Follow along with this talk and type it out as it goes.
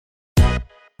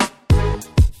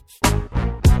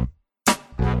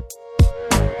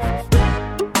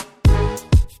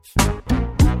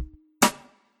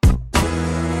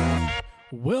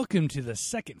Welcome to the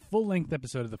second full-length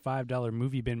episode of the $5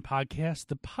 Movie Bin Podcast,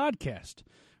 the podcast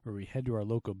where we head to our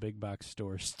local big box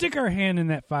store, stick our hand in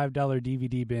that $5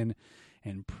 DVD bin,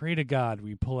 and pray to God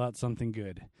we pull out something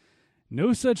good.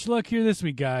 No such luck here this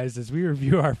week, guys, as we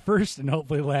review our first and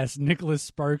hopefully last Nicholas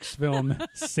Sparks film,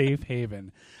 Safe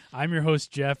Haven. I'm your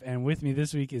host, Jeff, and with me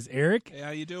this week is Erik. Hey,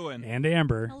 how you doing? And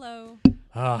Amber. Hello.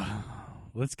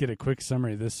 Let's get a quick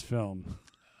summary of this film.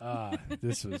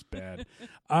 This was bad.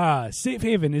 Safe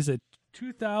Haven is a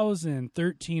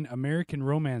 2013 American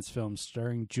romance film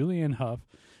starring Julianne Hough,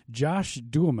 Josh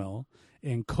Duhamel,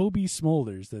 and Kobe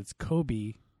Smulders. That's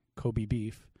Kobe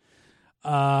Beef.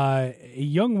 A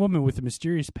young woman with a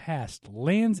mysterious past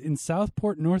lands in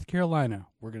Southport, North Carolina.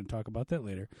 We're going to talk about that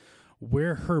later.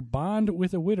 Where her bond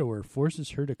with a widower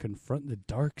forces her to confront the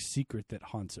dark secret that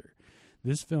haunts her.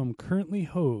 This film currently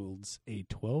holds a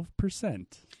 12%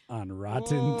 on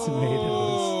Rotten Tomatoes.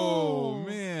 Oh,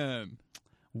 man.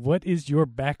 What is your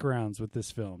backgrounds with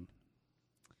this film?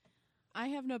 I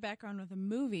have no background with the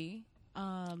movie.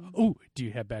 Do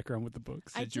you have background with the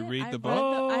books? Did you read the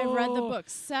book? I read the book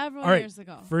several years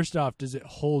ago. First off, does it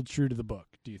hold true to the book,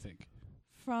 do you think?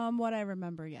 From what I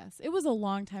remember, yes. It was a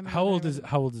long time ago. How old is the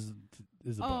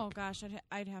book? Oh, gosh,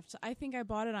 I'd have to. I think I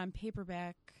bought it on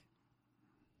paperback,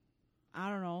 I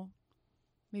don't know,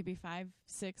 maybe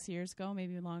 5-6 years ago,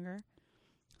 maybe longer.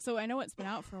 So I know it's been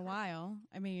out for a while.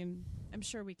 I mean, I'm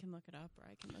sure we can look it up, or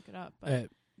I can look it up.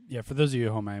 But yeah, for those of you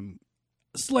at home, I'm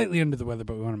slightly under the weather,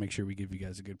 but we want to make sure we give you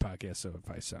guys a good podcast. So if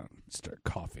I start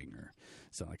coughing or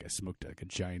sound like I smoked like a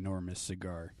ginormous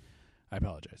cigar, I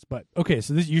apologize. But okay,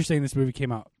 so you're saying this movie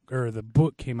came out, or the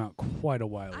book came out quite a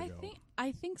while ago.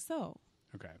 I think so.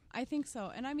 Okay. I think so.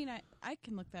 And I mean, I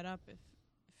can look that up if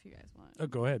you guys want. Oh,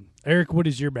 go ahead. Erik, what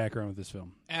is your background with this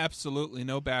film? Absolutely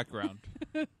no background.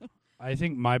 I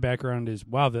think my background is,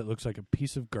 wow, that looks like a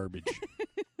piece of garbage.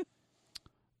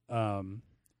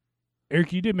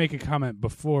 Erik, you did make a comment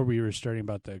before we were starting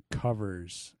about the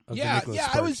covers of the Nicholas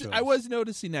Sparks films. I was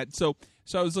noticing that. So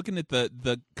I was looking at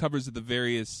the covers of the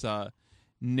various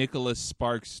Nicholas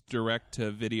Sparks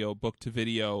direct-to-video,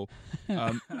 book-to-video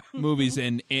movies,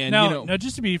 and now,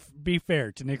 just to be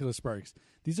fair to Nicholas Sparks,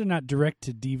 these are not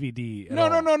direct-to-DVD at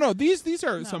all. No. These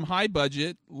are some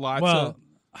high-budget,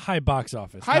 high box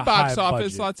office. High box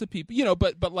office, budget. lots of people,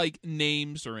 but like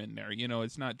names are in there.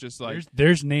 It's not just like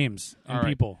there's names and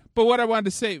people. But what I wanted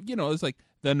to say, is like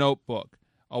The Notebook,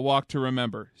 A Walk to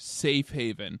Remember, Safe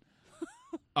Haven,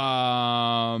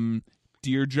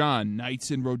 Dear John, Nights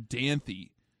in Rodanthe.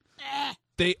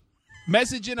 They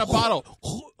Message in a Bottle.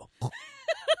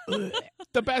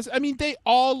 The best. I mean, they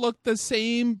all look the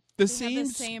same. The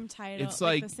same title. It's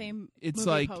like the same. It's movie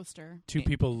like poster. Two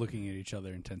people looking at each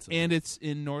other intensely, and it's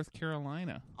in North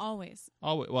Carolina. Always.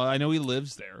 Well, I know he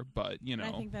lives there, but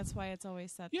I think that's why it's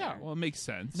always set there. Yeah, well, it makes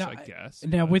sense, I guess.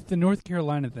 Now, with the North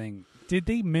Carolina thing, did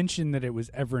they mention that it was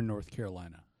ever in North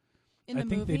Carolina? In the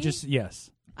movie? movie? They just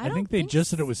I think they just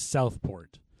said it was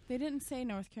Southport. They didn't say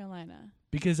North Carolina.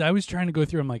 Because I was trying to go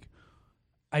through, I'm like,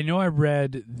 I know I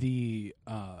read the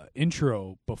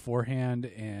intro beforehand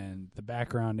and the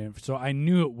background, and so I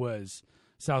knew it was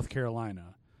North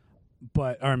Carolina.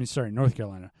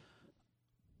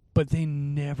 But they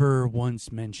never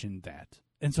once mentioned that.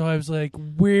 And so I was like,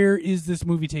 where is this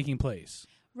movie taking place?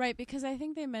 Right, because I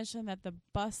think they mentioned that the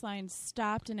bus line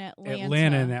stopped in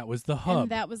Atlanta. And that was the hub.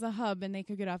 And that was the hub, and they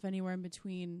could get off anywhere in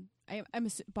between.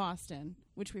 Boston,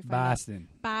 which we find out.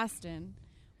 Boston,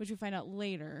 which we find out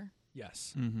later.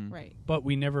 Yes. Mm-hmm. Right. But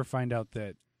we never find out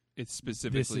that it's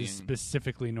specifically this is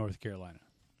specifically North Carolina.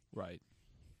 Right.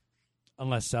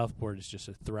 Unless Southport is just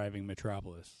a thriving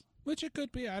metropolis. Which it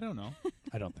could be. I don't know.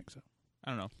 I don't think so.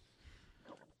 I don't know.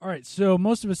 All right. So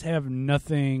most of us have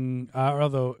nothing,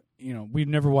 although, we've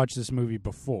never watched this movie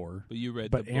before. But you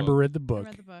read the book. But Amber read the book. I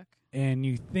read the book. And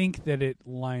you think that it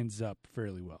lines up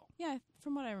fairly well. Yeah,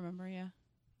 from what I remember, yeah.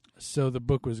 So the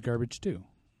book was garbage too.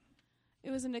 It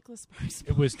was a Nicholas Sparks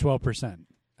book. It was 12%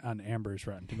 on Amber's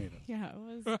Rotten Tomatoes. Yeah,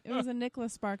 it was a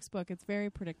Nicholas Sparks book. It's very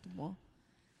predictable.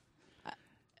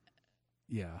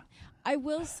 Yeah. I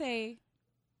will say,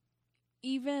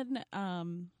 even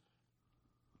as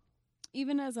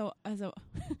a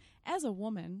as a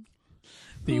woman,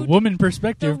 the woman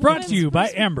perspective brought to you by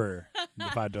Amber, the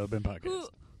 $5 Bin Podcast,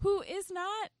 who is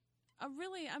not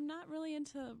I'm not really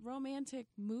into romantic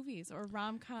movies or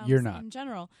rom-coms in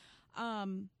general.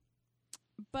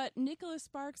 But Nicholas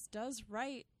Sparks does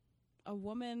write a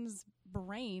woman's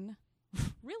brain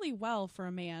really well for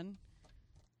a man,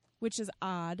 which is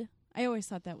odd. I always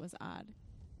thought that was odd.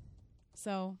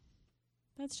 So,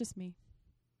 that's just me.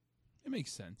 It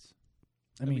makes sense.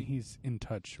 I mean, he's in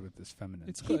touch with this feminine.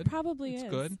 It's side. good. He probably It's is.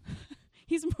 good.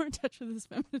 He's more in touch with his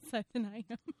feminine side than I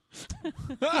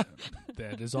am.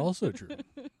 That is also true.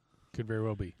 Could very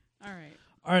well be. All right.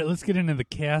 All right, let's get into the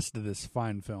cast of this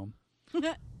fine film.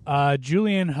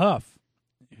 Julianne Hough,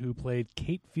 who played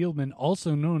Kate Fieldman,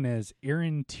 also known as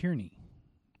Erin Tierney.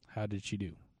 How did she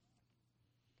do?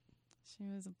 She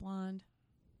was a blonde.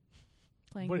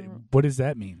 Playing What does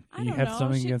that mean? I You don't have know.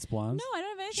 something against blondes? No, I don't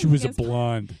have anything She was a against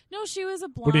blonde. No, she was a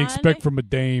blonde. What do you expect from a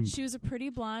dame? She was a pretty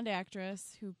blonde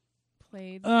actress who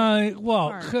played. Well,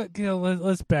 part.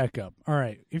 let's back up. All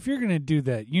right, if you're gonna do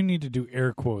that, you need to do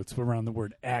air quotes around the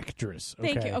word actress.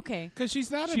 Okay? Thank you. Okay. Because she's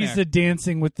not an She's actor. a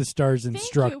Dancing with the Stars Thank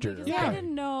instructor. you, because okay? I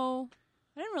didn't know.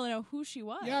 I didn't really know who she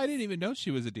was. Yeah, I didn't even know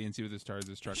she was a Dancing with the Stars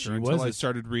instructor She until was I a-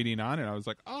 started reading on it. I was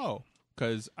like, oh,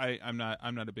 because I'm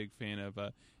not a big fan of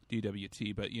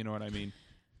DWT, but you know what I mean.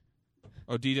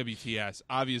 Oh, DWTS.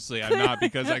 Obviously, I'm not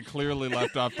because I clearly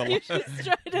left off the list.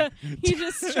 You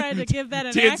just tried to give that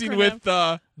an Dancing acronym. with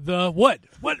The what?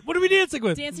 What are we dancing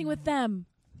with? Dancing with them.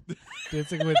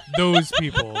 Dancing with those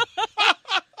people.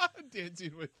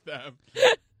 Dancing with them.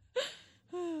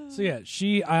 So yeah,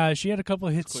 she had a couple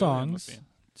of hit Clearly I'm a songs fan.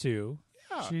 too.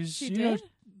 Yeah. She you know, did?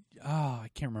 I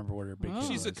can't remember what her big hit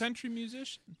She's a was. country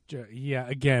musician. Yeah,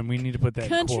 again, we need to put that in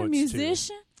Country quotes,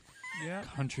 musician? Yeah. Too.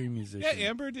 Country musician. Yeah,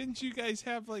 Amber, didn't you guys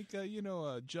have like a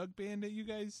jug band that you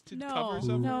guys did No. covers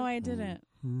of? No, I didn't.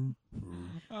 Oh,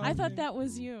 I thought okay. that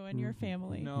was you and your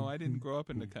family. No, I didn't grow up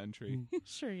in the country.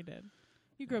 Sure you did.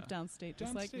 You grew up downstate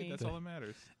just like Downstate, me. that's all that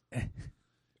matters.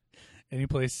 Any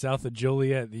place south of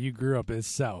Joliet that you grew up is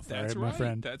south, That's all right, my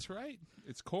friend? That's right.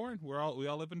 It's corn. We all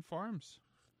live in farms.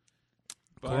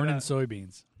 But, Corn and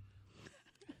soybeans.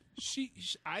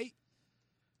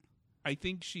 I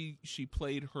think she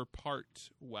played her part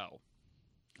well,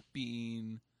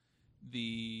 being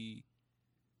the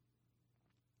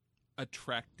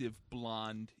attractive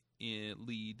blonde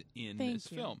lead in Thank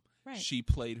this you. film. Right. She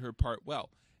played her part well.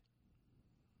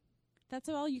 That's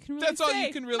all you can really That's all say.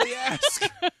 you can really ask.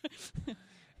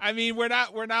 I mean, we're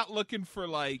not looking for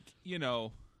like,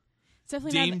 It's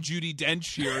definitely Dame not. Judi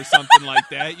Dench here or something like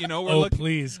that. We're looking.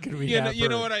 Please, could we You have know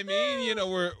her? what I mean?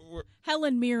 We're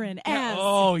Helen Mirren as.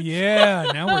 Oh yeah,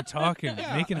 now we're talking.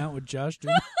 Yeah. Making out with Josh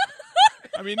Duhamel.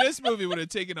 I mean, this movie would have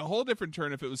taken a whole different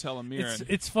turn if it was Helen Mirren.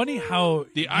 It's funny how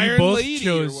The you Iron both Lady or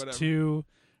chose whatever. two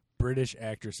British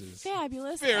actresses.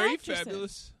 Fabulous. Very actresses.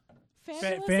 fabulous.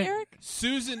 Fabulous, Fa- Eric?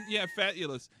 Susan,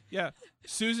 fabulous. Yeah,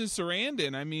 Susan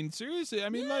Sarandon. I mean, seriously. I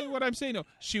mean, like what I'm saying. No,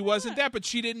 she wasn't that, but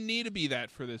she didn't need to be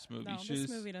that for this movie. No, She's,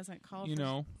 this movie doesn't call you for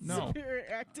know, no. superior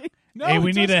acting. No, Hey, it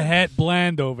we need a doesn't. hat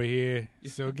blend over here.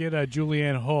 So get a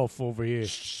Julianne Hough over here.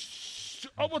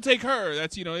 Oh, we'll take her.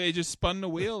 That's they just spun the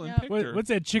wheel and Yeah. picked her. What's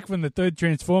that chick from the third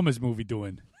Transformers movie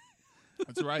doing?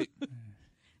 That's right.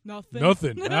 Nothing.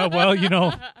 Nothing.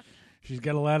 Well, she's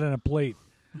got a lot on a plate.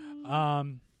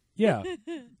 Yeah.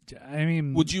 I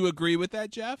mean, Would you agree with that,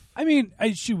 Jeff? I mean,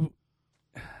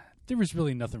 there was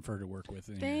really nothing for her to work with.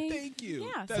 In here. Thank you.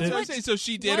 Yeah, That's so what I'm what- saying. So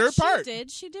she did What her part.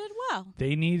 She did well.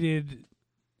 They needed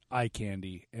eye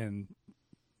candy, and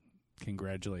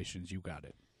congratulations, you got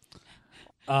it.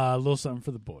 A little something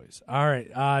for the boys. All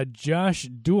right, Josh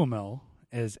Duhamel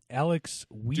as Alex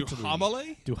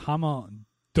Wheatley. Duhamel.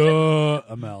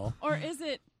 Or is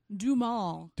it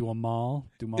Duhamel? Duhamel.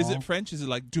 Is it French? Is it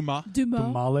like Dumas?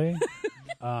 Dumale?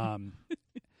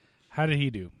 How did he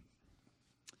do?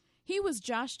 He was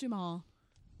Josh Duhamel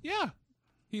Yeah.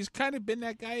 He's kind of been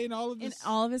that guy in all of in his...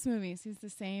 all of his movies. He's the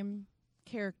same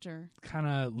character. Kind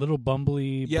of little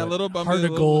bumbly, Yeah, but little bumbly, heart of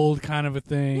little- gold kind of a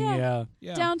thing. Yeah.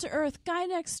 Yeah. Down to earth, guy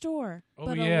next door, Oh,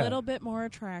 but yeah. a little bit more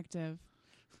attractive.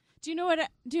 Do you know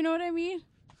what I mean?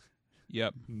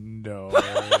 Yep. No.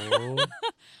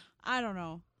 I don't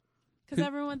know. Because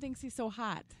everyone thinks he's so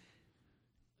hot.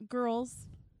 Girls,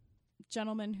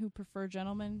 gentlemen who prefer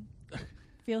gentlemen,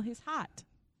 feel he's hot.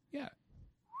 Yeah.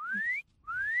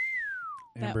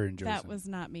 Amber enjoys that him. was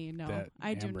not me. No, That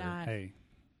I do Amber, not. Hey,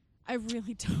 I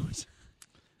really don't.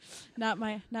 Not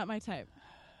my type.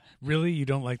 really? You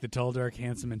don't like the tall, dark,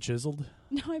 handsome, and chiseled?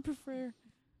 No, I prefer.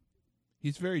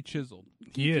 He's very chiseled.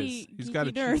 He is. geeky- He's got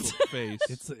a geeky nerds. chiseled face.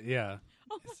 It's yeah.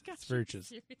 Oh my gosh, It's very are you chiseled.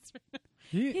 serious right now?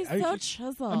 He- He's I- so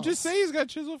chiseled. I'm just saying he's got a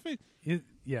chiseled face.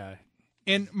 Yeah.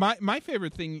 And my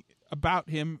favorite thing about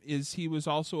him is he was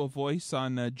also a voice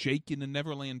on Jake and the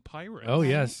Neverland Pirates. Oh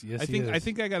yes, yes. I think he is. I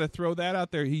think I got to throw that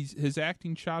out there. His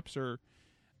acting chops are,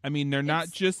 I mean, they're not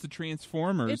It's- just the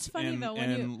Transformers it's funny, and, though, when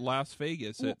and Las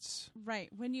Vegas. Well, It's right.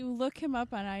 When you look him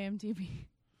up on IMDb,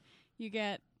 you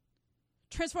get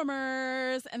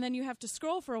Transformers, and then you have to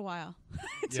scroll for a while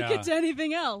to Yeah. get to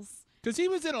anything else. Because he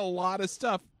was in a lot of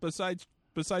stuff besides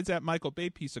that Michael Bay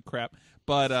piece of crap.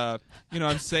 But,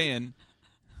 I'm saying,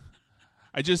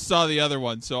 I just saw the other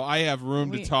one, so I have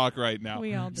room to talk right now.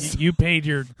 We all do. You paid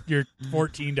your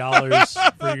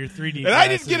 $14 for your 3D And I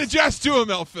didn't glasses. get a Josh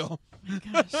Duhamel film.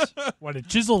 Gosh. What, a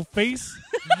chiseled face?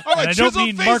 Oh, And a I don't chiseled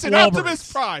mean face Mark and Wahlberg.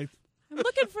 Optimus Prime. I'm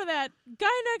looking for that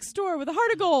guy next door with a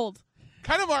heart of gold.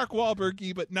 Kind of Mark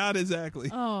Wahlberg-y, but not exactly.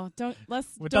 Oh,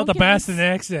 Without the Boston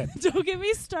accent. Don't get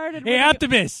me started. Hey,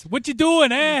 Optimus, what you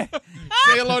doing, eh? Say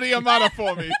hello to your mother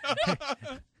for me.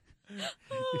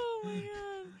 Oh my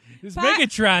god. This Back-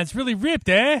 Megatron's really ripped,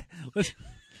 eh?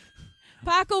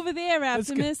 Park over there,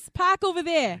 Optimus. Park over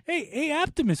there. Hey,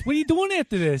 Optimus, what are you doing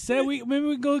after this? Maybe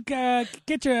we go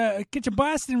get your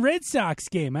Boston Red Sox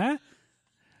game, huh?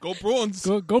 Go Bruins.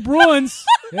 Go Bruins.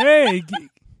 Hey.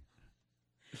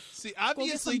 See,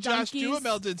 obviously some Josh donkeys.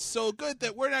 Duhamel did so good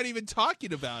that we're not even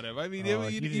talking about him. I mean, Oh,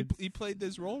 he played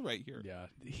this role right here. Yeah,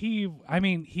 he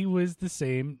was the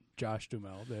same Josh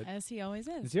Duhamel that As he always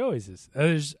is. as he always is.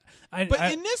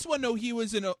 But in this one, though, he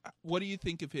was in a. What do you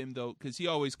think of him, though? Because he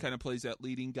always kind of plays that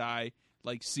leading guy,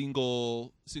 like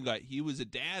single guy. He was a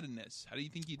dad in this. How do you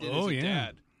think he did as a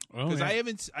dad?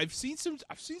 Because I've seen some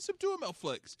Duhamel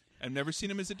flicks. I've never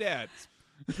seen him as a dad.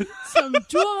 Some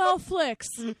Duhamel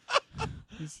flicks.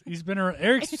 He's been around.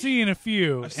 Eric's seen a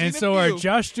few, I've seen and a so few. our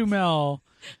Josh Duhamel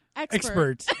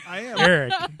expert, I am.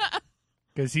 Erik,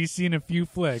 because he's seen a few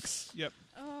flicks. Yep.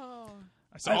 Oh.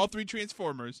 I saw all 3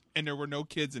 Transformers, and there were no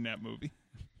kids in that movie.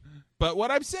 But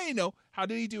what I'm saying, though, how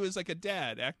did he do as like a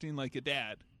dad, acting like a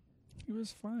dad? He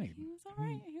was fine. He was all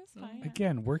right. He was fine.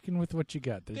 Again, working with what you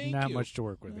got. There's Thank not you. much to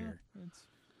work with Yeah, here. it's-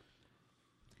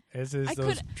 As is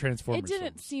those Transformers It didn't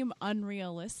films. seem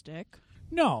unrealistic.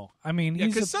 No, I mean Yeah,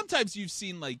 he's because sometimes you've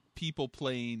seen like people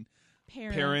playing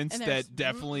parents and there's- that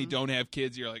definitely don't have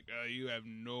kids. You're like, you have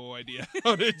no idea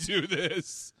how to do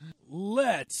this.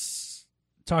 Let's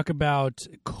talk about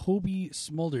Kobe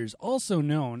Smulders, also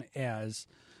known as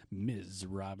Ms.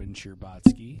 Robin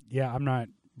Scherbatsky. Yeah,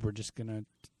 we're just going to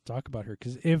talk about her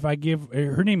because if I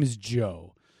her name is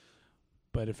Jo,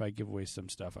 but if I give away some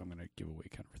stuff, I'm going to give away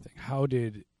kind of a thing. How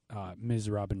did Ms.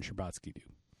 Robin Scherbatsky do?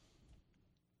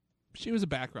 She was a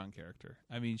background character.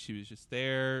 I mean, she was just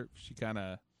there. She kind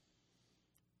of.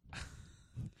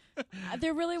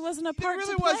 There really wasn't a There part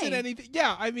really to play. wasn't anything.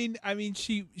 Yeah, I mean,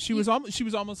 she was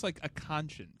almost like a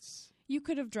conscience. You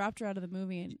could have dropped her out of the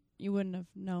movie and you wouldn't have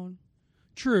known.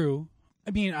 True.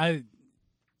 I mean, I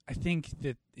think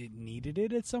that it needed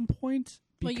it at some point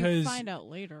Well, because you find out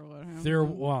later what happened.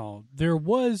 there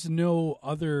was no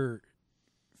other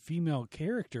female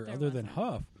character There other than wasn't.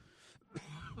 Hough.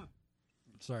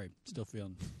 Sorry, still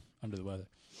feeling under the weather.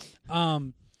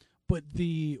 But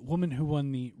the woman who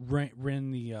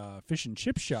ran the fish and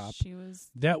chip shop, She was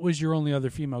that was your only other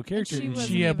female character. she And wasn't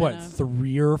she had even a-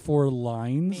 3 or 4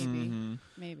 lines. maybe. Mhm.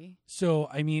 Maybe. So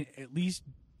I mean, at least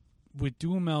with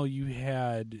Duhamel, you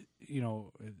had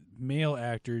male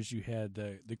actors. You had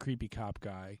the creepy cop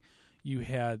guy. You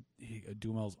had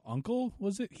Duhamel's uncle.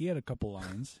 Was it? He had a couple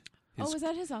lines. Was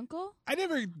that his uncle? I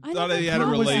never I thought never he had a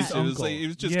thought it was relation. his It was uncle. like he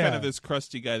was just Yeah. kind of this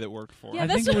crusty guy that worked for him. Yeah, I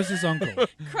think that's it was his uncle.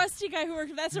 Crusty guy who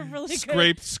worked. That's a really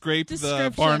good. Scraped the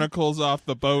description. barnacles off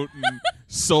the boat and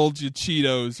sold you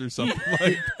Cheetos or something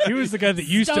like. He was the guy that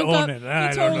used to Stunk own up. it. He I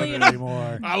don't totally- know it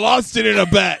anymore. I lost it in a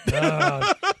bet.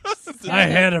 I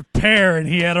had a pear and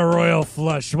he had a royal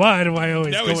flush. Why do I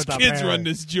always Now go his with the kids pear? run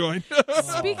this joint.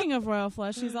 Speaking of royal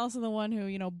flush, he's also the one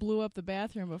who blew up the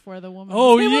bathroom before the woman.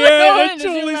 Oh was able to yeah, go I in. Did you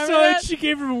totally remember saw it. that? She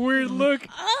gave him a weird look.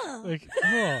 Ugh, Like,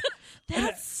 oh.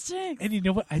 that stinks. And you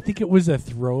know what? I think it was a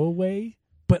throwaway,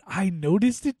 but I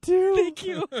noticed it too. Thank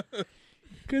you.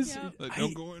 Because Yeah. Like,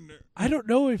 don't go in there. I don't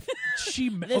know if she.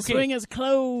 This okay, wing is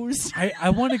closed. I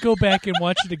want to go back and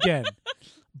watch it again,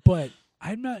 but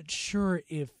I'm not sure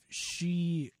if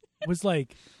she was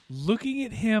like looking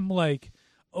at him like,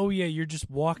 oh yeah, you're just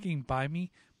walking by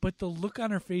me. But the look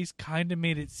on her face kind of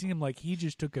made it seem like he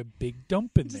just took a big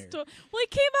dump in there. Well, he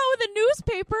came out with a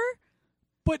newspaper,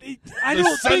 But I The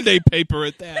don't Sunday paper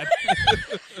at that.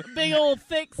 big old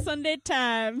thick Sunday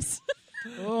Times.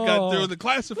 think. Got through the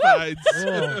classifieds.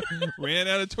 Oh. Ran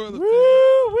out of toilet paper.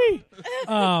 Woo-wee.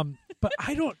 But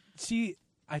I don't see.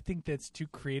 I think that's too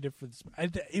creative for this.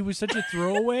 It was such a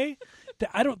throwaway that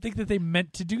I don't think that they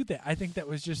meant to do that. I think that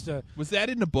was just a Was that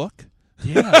in the book?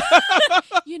 yeah.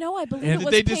 I believe And it did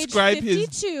was they page describe his-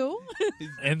 52,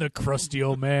 And the crusty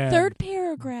old man. third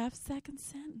paragraph, second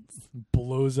sentence.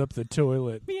 Blows up the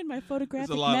toilet. Me and my photographic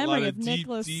There's a memory lot of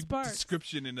Nicholas deep Sparks.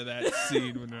 description into that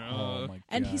scene. When Oh my gosh.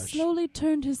 And he slowly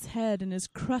turned his head, and his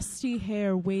crusty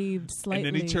hair waved slightly.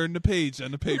 And then he turned the page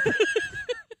on the paper.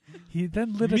 He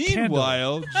then lit a candle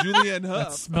Meanwhile, Julianne that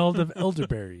Hough. smelled of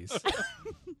elderberries.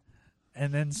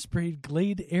 And then sprayed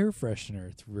Glade air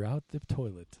freshener throughout the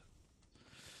toilet.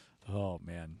 Oh,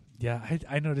 man. Yeah,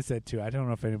 I noticed that, too. I don't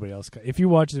know if anybody else if you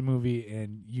watch the movie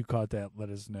and you caught that, let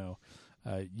us know.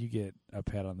 You get a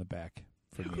pat on the back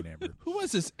from me and Amber. Who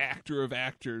was this actor of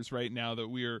actors right now that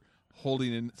we are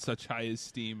holding in such high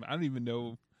esteem? I don't even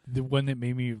know. The one that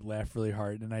made me laugh really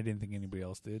hard, and I didn't think anybody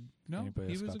else did. No, Anybody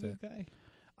he else was a caught good that? guy.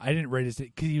 I didn't write his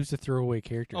because he was a throwaway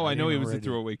character. Oh, I know he was a didn't write it.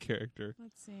 throwaway character.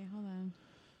 Let's see. Hold on.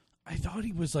 I thought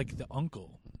he was like the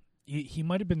uncle. He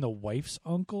might have been the wife's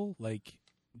uncle, like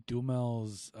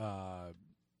Duhamel's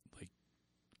like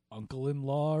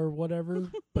uncle-in-law or whatever.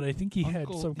 But I think he had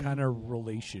some kind of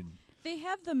relation. They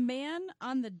have the man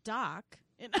on the dock.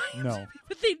 No.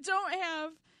 But they don't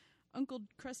have Uncle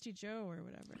Krusty Joe or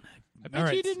whatever. I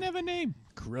bet you didn't have a name.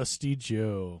 Krusty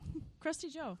Joe.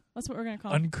 Krusty Joe. That's what we're going to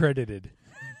call him. Uncredited.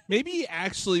 Maybe he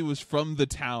actually was from the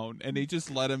town, and they just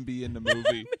let him be in the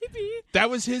movie. Maybe. That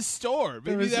was his store.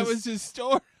 Maybe that was his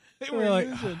store. They were like,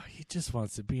 using. he just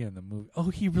wants to be in the movie. Oh,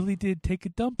 he really did take a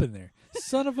dump in there.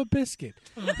 Son of a biscuit.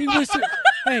 He was.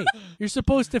 Hey, you're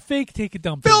supposed to fake take a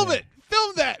dump. Film in it.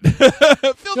 Film that.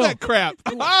 Film that crap.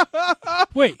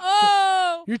 Wait.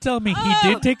 Oh. You're telling me he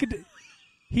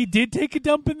did take a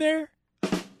dump in there?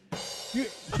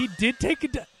 He did take a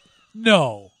dump?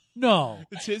 No.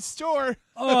 It's his store.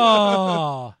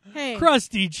 Oh. Hey.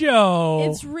 Krusty Joe.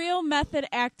 It's real method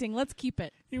acting. Let's keep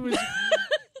it. He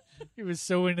was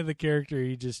so into the character.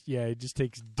 He just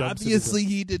takes dumps. Obviously,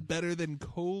 he did better than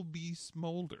Colby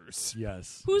Smulders.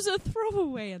 Yes. Who's a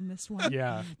throwaway in this one?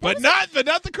 Yeah. But not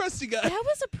the crusty guy. That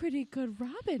was a pretty good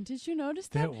Robin. Did you notice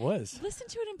that? That was. Listen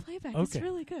to it in playback. Okay. It's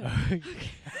really good.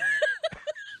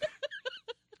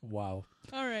 Wow.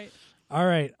 All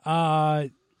right.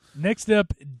 Next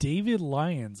up, David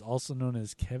Lyons, also known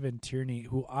as Kevin Tierney,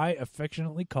 who I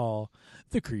affectionately call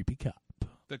the creepy cop.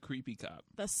 The creepy cop.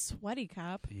 The sweaty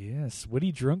cop. Yeah,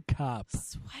 sweaty drunk cop.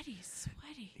 Sweaty.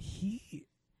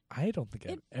 I don't think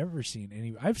I've ever seen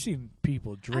any. I've seen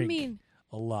people drink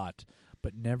a lot,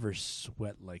 but never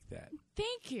sweat like that.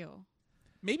 Thank you.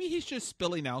 Maybe he's just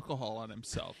spilling alcohol on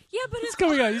himself. Yeah, but It's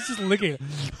coming out. He's just licking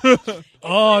it.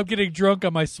 Oh, I'm getting drunk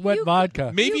on my sweat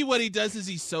vodka. Maybe what he does is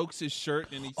he soaks his shirt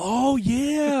and he. Oh,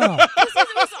 yeah. it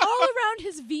was all around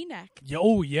his V-neck.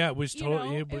 Oh, yeah. It was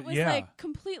totally. It was yeah. like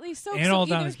completely soaked. And so all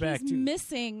down either his back, he's too.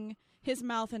 missing his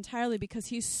mouth entirely because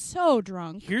he's so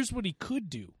drunk. Here's what he could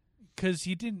do, because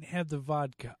he didn't have the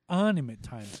vodka on him at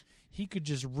times. He could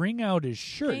just wring out his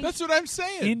shirt That's what I'm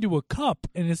saying. into a cup,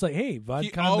 and it's like, hey, vodka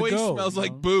He on the always go. smells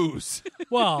like booze.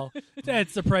 Well,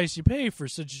 that's the price you pay for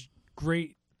such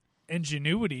great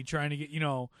ingenuity trying to get,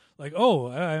 like, oh,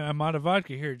 I'm out of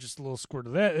vodka here. Just a little squirt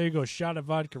of that. There you go. Shot of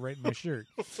vodka right in my shirt.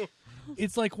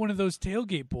 It's like one of those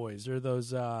tailgate boys or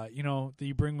those, that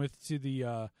you bring with to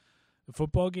the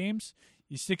football games.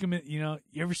 You stick them in, you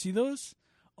ever see those?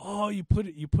 Oh, you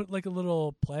put like a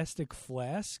little plastic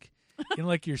flask in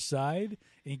like your side,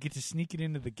 and you get to sneak it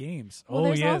into the games. Well, oh,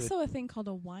 there's yeah. also a thing called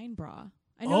a wine bra.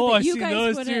 I know that I've you seen guys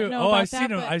those wouldn't too. know about I've that, seen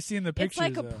them. but I've seen the pictures.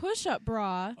 It's like a push-up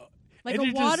bra, like And a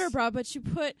it water just- bra, but you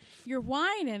put your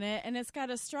wine in it, and it's got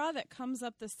a straw that comes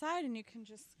up the side, and you can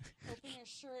just open your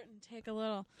shirt and take a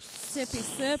little sippy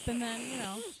sip, and then,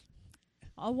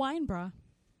 a wine bra.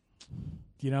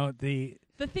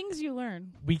 The things you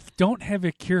learn. we don't have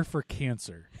a cure for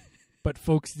cancer, but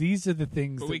folks, these are the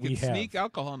things But that we can have. sneak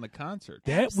alcohol in the concert.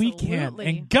 That we can. Absolutely.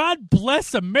 And God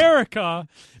bless America,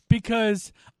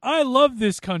 because I love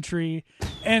this country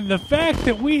and the fact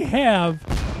that we have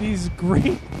these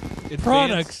great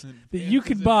products that you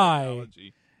can buy.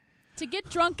 Technology. To get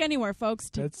drunk anywhere, folks.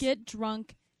 To That's- get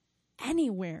drunk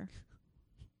anywhere.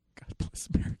 God bless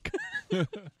America.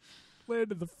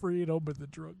 Land of the free and home of the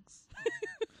drugs.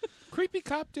 Creepy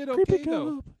cop did Creepy okay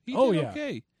though. cop. He Oh, did yeah.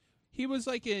 okay. He was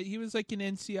like an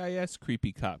NCIS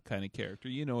creepy cop kind of character.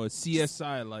 A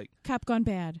CSI like Cop gone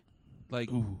bad.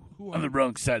 Ooh, who on are the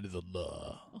wrong side of the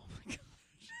law. Oh, my God.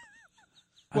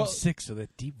 I'm sick, so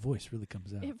that deep voice really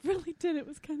comes out. It really did. It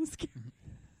was kind of scary.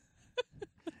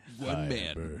 one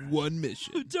man, one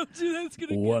mission. Don't do that. It's going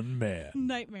to One man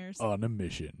nightmares. on a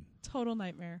mission Total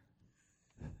nightmare.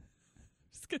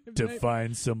 Just gonna have to nightmares.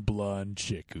 find some blonde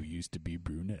chick who used to be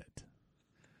brunette,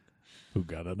 who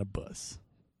got on a bus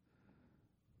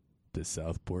to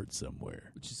Southport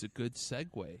somewhere. Which is a good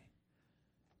segue.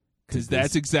 Because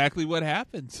that's exactly what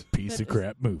happens. Piece of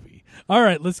crap movie. All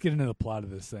right, let's get into the plot of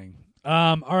this thing.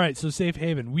 All right, so Safe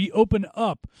Haven. We open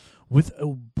up with a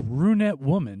brunette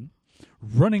woman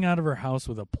running out of her house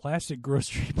with a plastic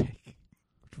grocery bag.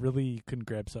 Really, you couldn't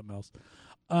grab something else.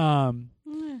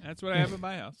 That's what I have in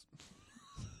my house.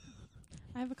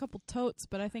 I have a couple totes,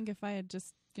 but I think if I had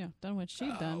just done what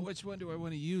she'd done. Which one do I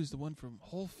want to use? The one from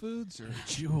Whole Foods or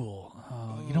Jewel?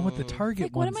 You know what? The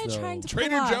Target what ones, am I trying to Trader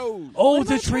pull off? Joe's. Oh, What am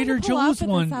the I trying Trader to pull off Joe's with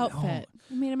one. This outfit?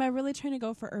 I mean, am I really trying to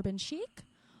go for urban chic,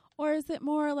 or is it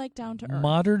more like down to earth?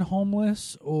 Modern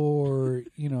homeless, or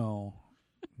no.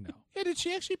 Yeah, did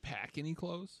she actually pack any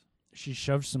clothes? She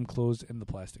shoved some clothes in the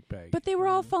plastic bag. But they were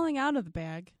all falling out of the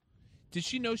bag. Did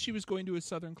she know she was going to a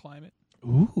southern climate?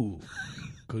 Ooh,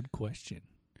 good question.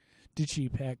 Did she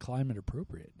pack climate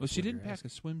appropriate? Well, she didn't pack a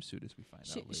swimsuit, as we find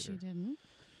out later. She didn't.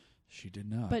 She did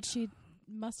not. But she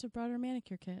must have brought her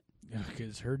manicure kit.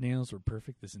 Because her nails were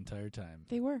perfect this entire time.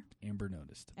 They were. Amber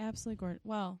noticed. Absolutely gorgeous.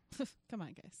 Well, come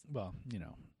on, guys. Well,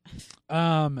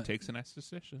 Takes an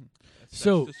esthetician.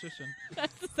 Esthetician?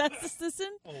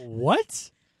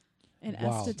 What? An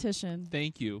esthetician.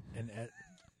 Thank you.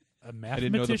 A mathematician? I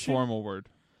didn't know the formal word.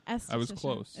 Esthetician. I was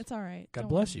close. It's all right. God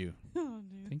bless you. Oh,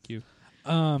 dude. Thank you.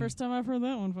 First time I've heard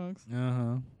that one, folks.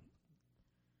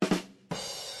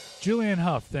 Julianne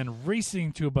Hough then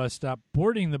racing to a bus stop,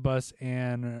 boarding the bus,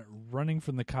 and running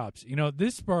from the cops.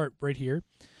 This part right here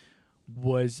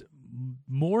was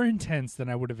more intense than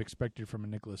I would have expected from a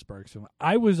Nicholas Sparks film.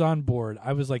 I was on board.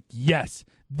 I was like, yes,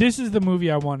 this is the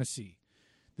movie I want to see.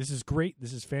 This is great.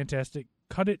 This is fantastic.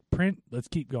 Cut it, print, let's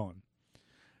keep going.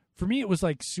 For me, it was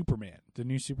like Superman, the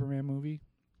new Superman movie,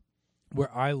 where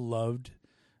I loved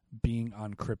being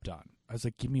on Krypton. I was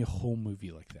like, give me a whole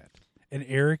movie like that. And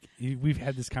Eric, we've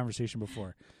had this conversation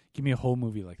before. Give me a whole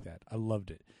movie like that. I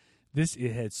loved it.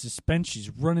 It had suspense. She's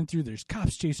running through. There's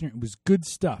cops chasing her. It was good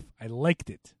stuff. I liked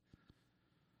it.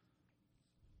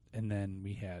 And then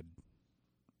we had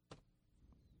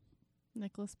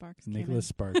Nicholas Sparks.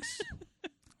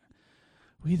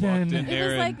 We then walked in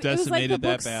there and decimated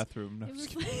that bathroom. No,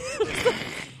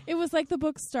 it was like the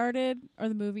book started, or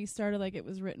the movie started, like it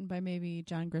was written by maybe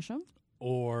John Grisham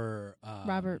or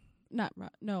Robert.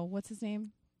 No, what's his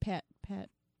name?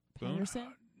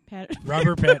 Patterson.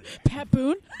 Robert Pat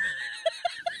Boone.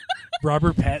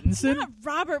 Robert Pattinson. Not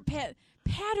Robert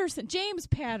Patterson. James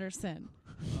Patterson.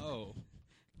 Oh,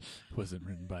 wasn't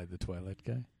written by the Twilight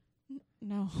guy.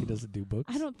 No, he doesn't do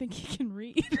books. I don't think he can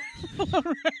read. All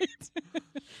right.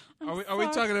 Are we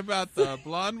talking about the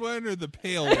blonde one or the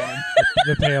pale one?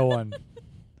 The pale one.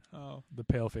 Oh, the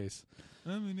pale face.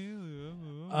 I'm an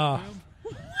alien. What are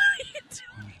you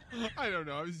doing? I don't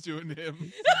know. I was doing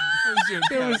him. I was doing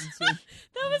Pattinson.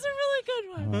 That was a really good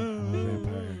one. I'm a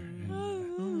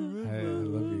vampire. I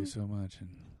love you so much, and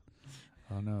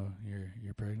oh no,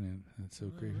 you're pregnant. That's so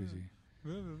crazy.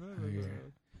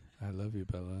 I love you,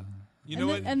 Bella. You know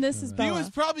what? And this is Bella. He was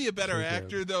probably a better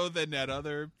actor though than that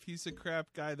other piece of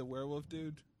crap guy, the werewolf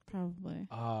dude. Probably.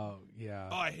 Oh yeah.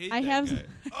 Oh, I hate that guy.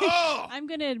 Oh, I'm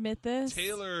going to admit this.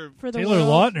 Taylor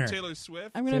Lautner. Taylor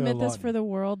Swift. I'm going to admit this for the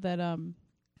world that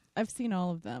I've seen all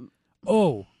of them.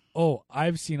 Oh,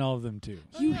 I've seen all of them too.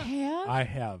 You have? I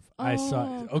have. Oh, I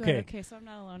saw. Okay. Okay, so I'm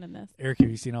not alone in this. Eric,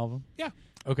 have you seen all of them? Yeah.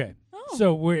 Okay. Oh.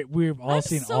 So we've all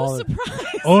seen all. I'm so surprised.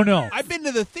 Oh no! I've been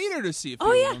to the theater to see a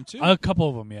few of them too. A couple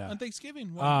of them, yeah. On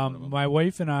Thanksgiving. My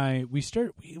wife and I, we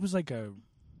was like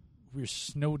we were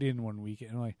snowed in one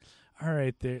weekend. And I'm like, all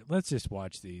right, let's just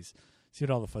watch these, see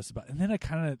what all the fuss about. And then I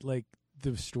kind of like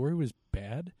the story was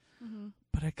bad,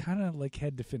 but I kind of like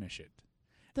had to finish it,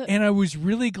 and I was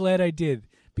really glad I did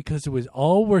because it was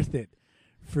all worth it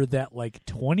for that like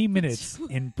 20 minutes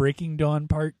in Breaking Dawn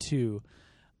Part 2.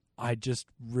 I just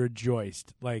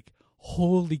rejoiced. Like,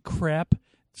 holy crap,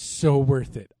 so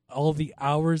worth it. All the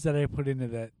hours that I put into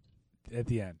that at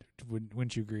the end.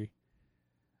 Wouldn't you agree?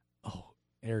 Oh,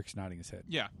 Eric's nodding his head.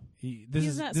 Yeah.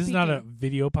 This is not a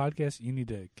video podcast. You need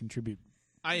to contribute.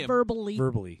 I am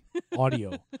verbally.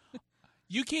 Audio.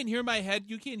 You can't hear my head.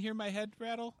 You can't hear my head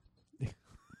rattle.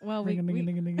 Well, that's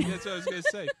what I was gonna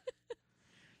say.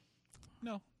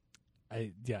 No.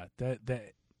 That.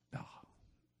 Oh.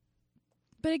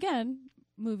 But again,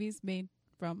 movies made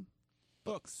from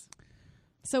books,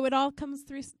 so it all comes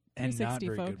through 360, and not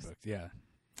very folks. good books. Yeah.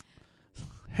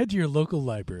 Head to your local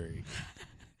library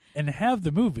and have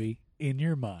the movie in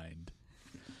your mind.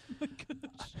 Oh my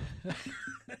gosh.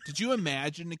 Did you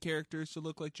imagine the characters to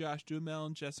look like Josh Duhamel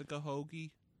and Jessica Hough?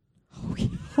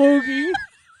 Hoagie.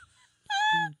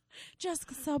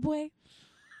 Jessica Subway.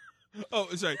 Oh,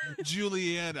 sorry,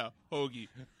 Julianne Hough.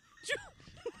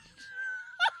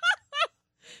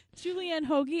 Julianne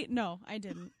Hough? No, I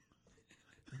didn't.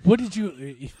 What did you?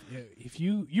 If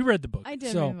you read the book, I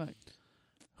did so read the book.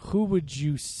 Who would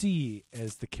you see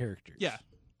as the characters? Yeah.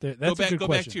 That's go a good go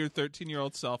question. back to your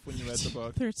 13-year-old self when you read the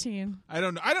book. 13. I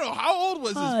don't know. How old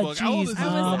was this book? How old is this I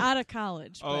was book? out of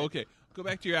college. Oh, okay. Go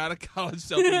back to your out of college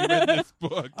self when you read this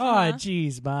book. Oh,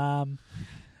 jeez, Mom.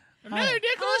 Another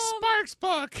Nicholas Sparks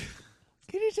book.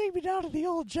 Can you take me down to the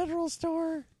old general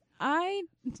store?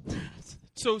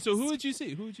 So who would you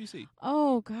see? Who would you see?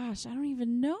 Oh gosh, I don't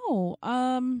even know.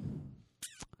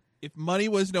 If money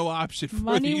was no option for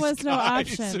Money these was guys, no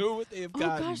option. who would they have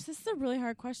gotten? Oh gosh, this is a really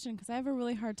hard question because I have a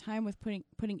really hard time with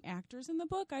putting actors in the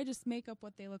book. I just make up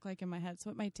what they look like in my head,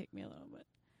 so it might take me a little bit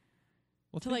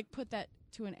to put that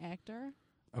to an actor.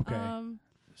 Okay.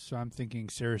 So I'm thinking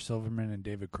Sarah Silverman and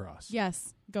David Cross.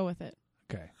 Yes, go with it.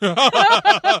 Okay.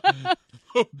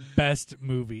 Best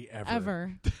movie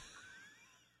ever.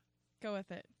 Go with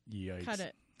it. Yikes. Cut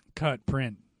it. Cut,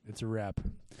 print. It's a wrap.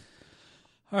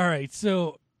 All right,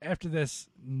 so after this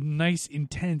nice,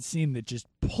 intense scene that just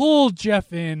pulled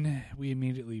Jeff in, we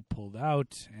immediately pulled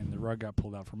out, and the rug got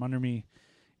pulled out from under me,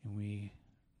 and we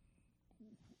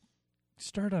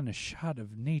start on a shot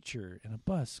of nature and a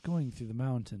bus going through the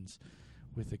mountains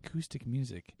with acoustic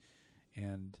music,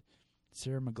 and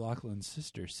Sarah McLachlan's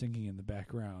sister singing in the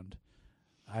background.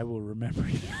 I will remember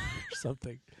you or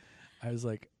something. I was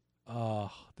like,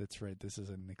 oh, that's right. This is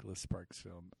a Nicholas Sparks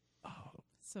film. Oh.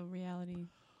 So reality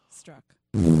struck.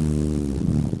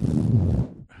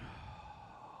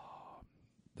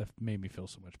 That made me feel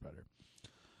so much better.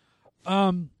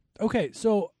 Okay,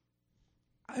 so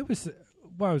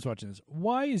while I was watching this,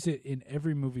 why is it in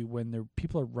every movie when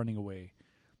people are running away,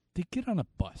 they get on a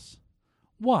bus?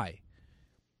 Why?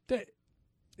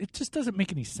 It just doesn't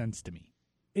make any sense to me.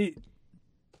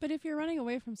 But if you're running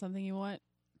away from something, you want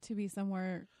to be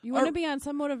somewhere. You want to be on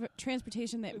some mode of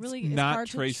transportation that really is not hard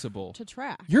traceable to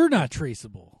track. You're not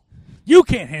traceable. You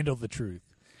can't handle the truth.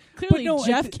 Clearly, no,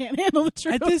 Jeff can't handle the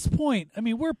truth. At this point, I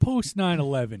mean, we're post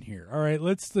 9/11 here. All right,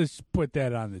 let's put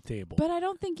that on the table. But I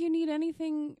don't think you need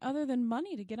anything other than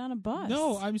money to get on a bus.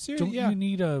 No, I'm serious. Don't you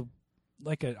need an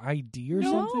ID or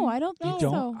something? No, I don't think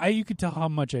so. You could tell how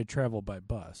much I travel by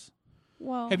bus.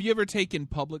 Well, have you ever taken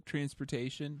public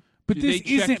transportation? But this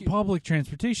isn't public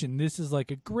transportation. This is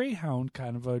like a Greyhound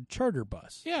kind of a charter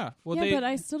bus. Yeah. Well, but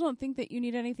I still don't think that you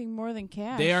need anything more than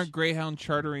cash. They aren't Greyhound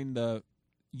chartering the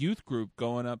youth group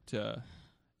going up to,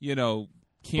 Camp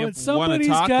Wanataka. But somebody's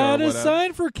got a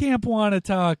sign for Camp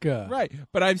Wanataka. Right.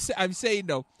 But I'm saying,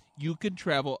 no, you can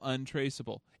travel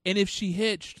untraceable. And if she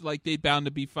hitched, they'd bound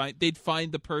to be fine. They'd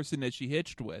find the person that she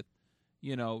hitched with,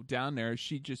 down there.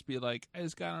 She'd just be like, I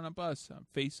just got on a bus. I'm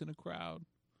facing a crowd.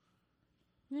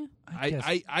 Yeah.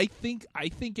 I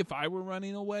think if I were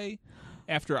running away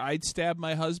after I'd stabbed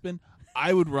my husband,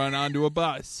 I would run onto a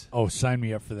bus. Oh, sign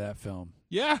me up for that film.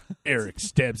 Yeah. Erik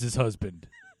stabs his husband,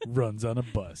 runs on a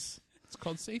bus. It's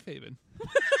called Safe Haven.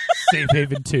 Safe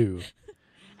Haven 2.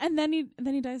 And then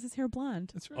he dyes his hair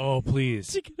blonde. That's right. Oh, please.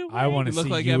 To get away. I want to see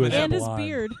like you as and a his blonde.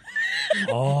 beard.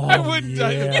 Oh, I wouldn't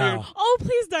dye the beard. Oh,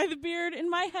 please dye the beard. In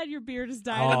my head, your beard is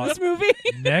dyed in this movie.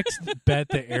 Next bet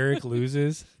that Erik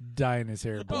loses, dyeing his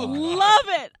hair blonde. Love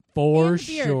it. For and the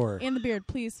beard. sure. And the beard,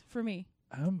 please, for me.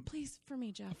 Please, for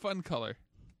me, Jeff. A fun color.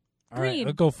 All right, Green.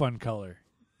 I'll go fun color.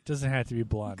 Doesn't have to be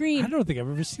blonde. Green. I don't think I've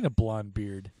ever seen a blonde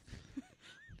beard.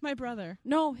 My brother.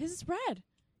 No, his is red.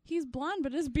 He's blonde,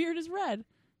 but his beard is red.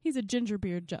 He's a ginger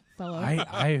beard fellow.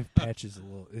 I have patches a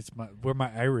little. It's where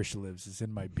my Irish lives is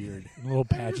in my beard. Little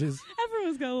patches.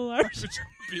 Everyone's got a little Irish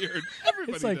beard.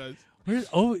 Everybody It's like, does.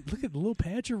 Look at the little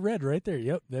patch of red right there.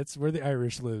 Yep, that's where the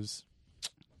Irish lives.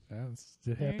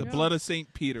 The blood of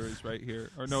St. Peter is right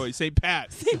here. Or no, St. Pat.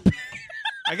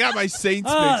 I got my saints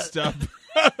mixed up.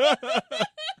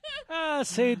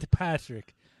 Saint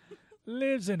Patrick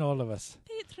lives in all of us.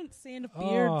 Patron saint of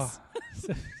beards.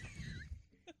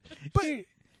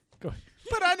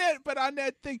 But on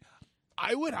that thing,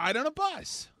 I would hide on a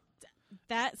bus.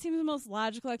 That seems the most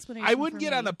logical explanation. I wouldn't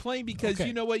get me. on a plane because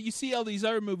you know what? You see all these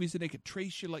other movies and they could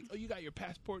trace you like, oh, you got your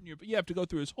passport and you have to go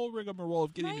through this whole rigmarole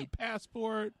of getting a new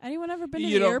passport. Anyone ever been to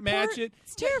you the don't airport? match it.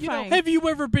 It's terrifying. Have you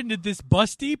ever been to this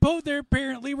bus depot? There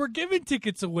apparently were giving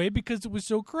tickets away because it was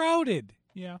so crowded.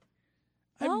 Yeah.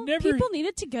 Well, people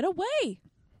needed to get away.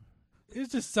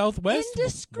 It's just Southwest.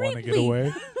 Want to get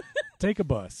away? Take a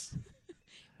bus.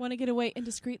 Want to get away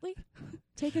indiscreetly?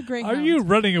 Take a Greyhound. Are you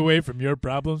running away from your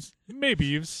problems? Maybe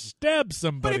you've stabbed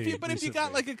somebody. But if you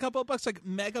got like a couple of bucks, like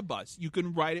Megabus, you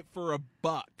can ride it for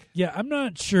 $1. Yeah, I'm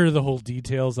not sure the whole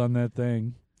details on that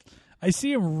thing. I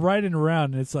see him riding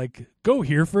around, and it's like, go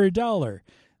here for $1.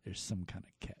 There's some kind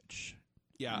of catch.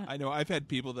 Yeah, I know. I've had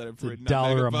people that have ridden $1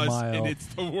 on a Megabus, mile. and it's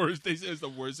the worst. They say it's the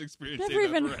worst experience. Never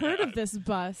even ever heard had. of this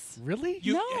bus. Really?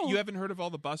 You No. haven't heard of all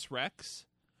the bus wrecks?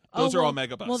 Those are all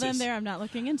Megabuses. Well, then I'm not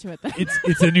looking into it then.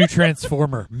 It's a new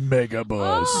Transformer,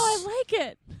 Megabus. Oh, I like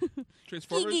it.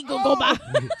 Transformers.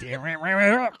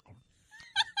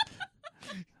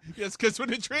 Yes, because when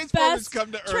the Transformers Best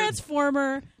come to Earth,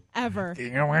 Transformer ever.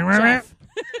 Jeff.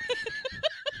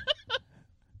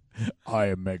 I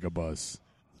am Megabus,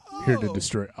 here to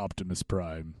destroy Optimus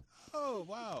Prime, Oh,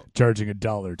 wow. charging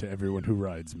 $1 to everyone who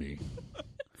rides me.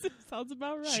 Sounds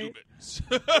about right. Humans.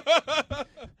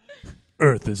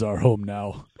 Earth is our home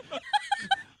now.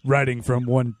 Riding from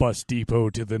one bus depot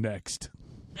to the next.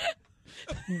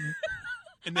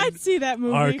 And then I'd see that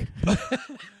movie.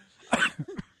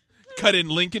 cut in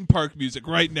Linkin Park music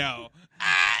right now.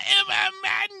 I am on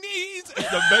my knees. And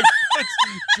the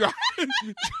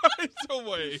Megabuss drives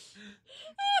away.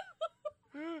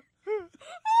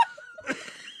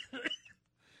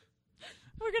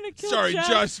 We're gonna kill Sorry, Jeff.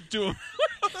 just do it.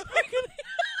 We're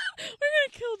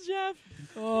gonna kill Jeff.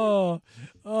 Oh,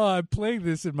 I'm playing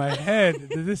this in my head.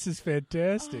 This is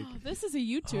fantastic. Oh, this is a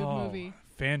YouTube movie.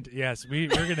 Yes, we're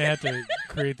going to have to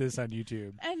create this on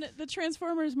YouTube. And the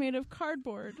Transformer is made of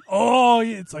cardboard. Oh,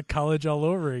 yeah, it's like college all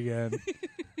over again.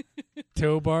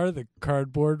 Tobar, the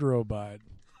cardboard robot.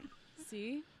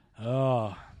 See?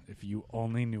 Oh, if you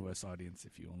only knew us, audience,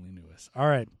 if you only knew us. All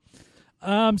right.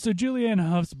 So Julianne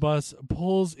Hough's bus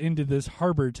pulls into this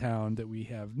harbor town that we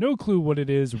have no clue what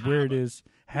it is, where it is.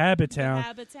 Habbatown.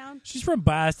 Habbatown. She's from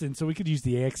Boston, so we could use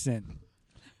the accent.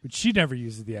 But she never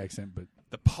uses the accent, but...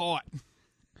 The pot.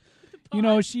 You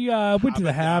know, she went to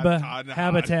the Habbatown. The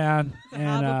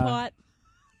and, Habba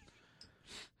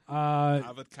pot.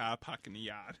 Have a car park in the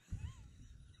yard.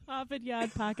 Harvard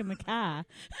Yard Park in the car.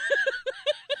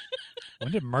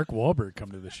 When did Mark Wahlberg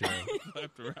come to the show?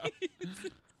 Left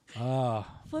around.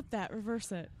 Flip that.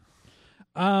 Reverse it.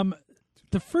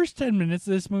 The first 10 minutes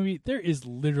of this movie, there is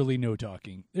literally no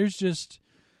talking. There's just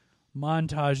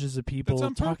montages of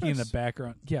people talking in the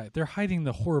background. Yeah, they're hiding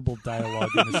the horrible dialogue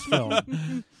in this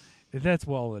film. That's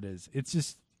all it is. It's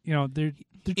just, you know, they're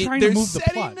trying to move the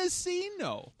plot. They're setting the scene,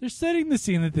 though. They're setting the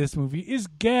scene that this movie is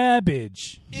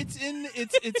garbage.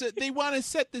 They want to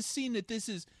set the scene that this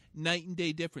is night and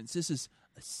day difference. This is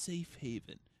a safe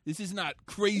haven. This is not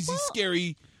crazy,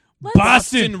 scary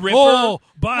Boston Ripper. Oh,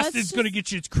 Boston's going to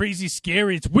get you. It's crazy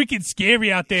scary. It's wicked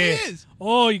scary out there. It is.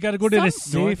 Oh, you got to go to the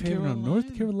safe North haven of Carolina.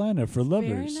 North Carolina for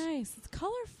lovers. Very nice. It's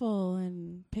colorful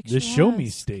and picturesque. The show me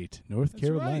state, North That's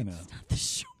Carolina. right. It's not the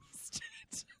show me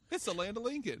state. It's the land of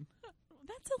Lincoln.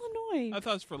 That's Illinois. I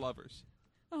thought it was for lovers.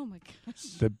 Oh my gosh.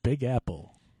 The Big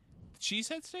Apple.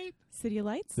 Cheesehead State? City of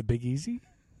Lights? The Big Easy.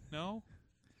 No.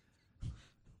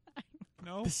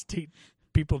 No. The state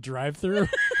people drive through.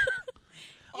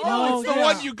 It's the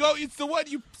one you go. It's the one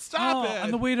you stop at.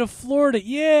 On the way to Florida.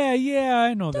 Yeah,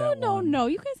 I know that one. No.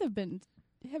 You guys have been.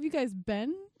 Have you guys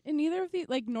been in either of these,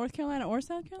 like North Carolina or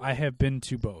South Carolina? I have been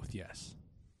to both. Yes.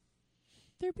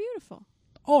 They're beautiful.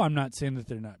 Oh, I'm not saying that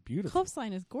they're not beautiful.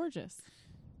 Coastline is gorgeous.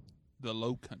 The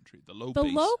Low Country. The Low The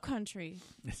Base. Low Country.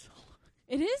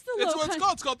 It is the That's Low what it's Country.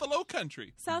 called. It's called the Low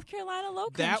Country. South Carolina Low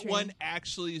Country. That one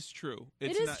actually is true.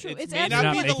 It is true. It It's may actually-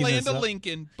 not be You're the not making land this of up.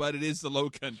 Lincoln, but it is the Low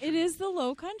Country. It is the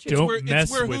Low Country. Don't where-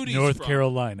 mess where with Hootie's North from.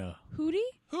 Carolina. Hootie?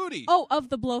 Hootie. Oh, of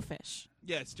the Blowfish.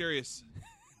 Yes, Darius.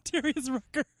 Darius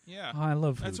Rucker. Yeah. Oh, I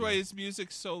love That's Hootie. why his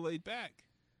music's so laid back.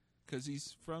 Because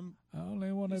he's from... I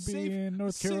only want to be Safe- in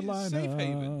North safe- Carolina. safe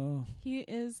haven. He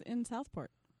is in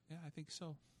Southport. Yeah, I think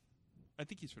so. I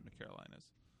think he's from the Carolinas.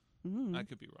 Mm. I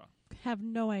could be wrong. Have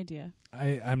no idea.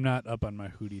 I'm not up on my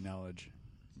Hootie knowledge.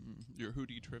 Your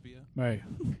Hootie trivia. My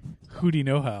Hootie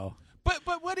know-how.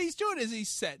 But what he's doing is he's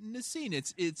setting the scene.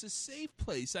 It's a safe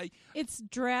place.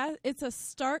 It's a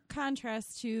stark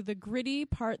contrast to the gritty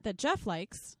part that Jeff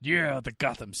likes. Yeah, the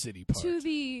Gotham City part. To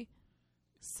the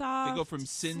soft, They go from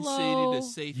Sin slow, City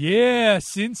to safe. Yeah,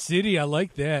 Sin City. I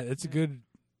like that. That's a good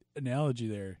analogy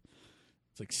there.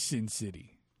 It's like Sin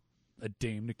City, a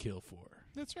dame to kill for.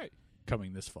 That's right.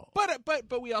 Coming this fall.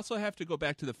 But we also have to go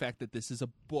back to the fact that this is a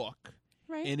book,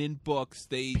 right? and in books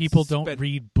people don't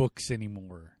read books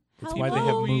anymore. That's why they have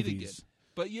Hello? movies.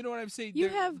 But you know what I'm saying? You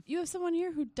have someone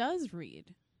here who does read.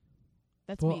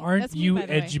 That's Well, me. aren't That's me, you by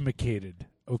the way. educated?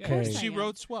 Yeah, Okay. she I am.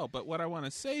 wrote swell. But what I want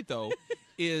to say though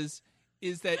is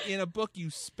that in a book you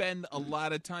spend a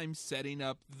lot of time setting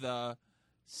up the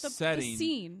setting,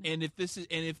 scene. and if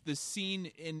the scene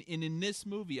in this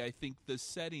movie, I think the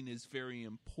setting is very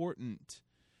important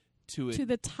to it, To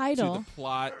the title. to the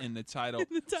plot and the title.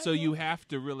 The title. So you have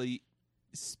to really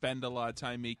spend a lot of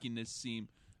time making this seem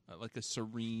like a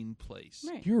serene place.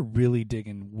 Right. You're really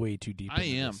digging way too deep. I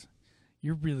am. This.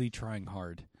 You're really trying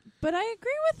hard. But I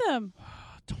agree with him.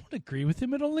 Don't agree with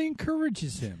him. It only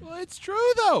encourages him. Well, it's true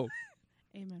though.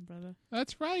 Amen, brother.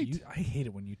 That's right. I hate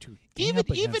it when you two. Even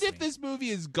if this movie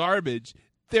is garbage,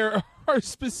 there are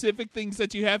specific things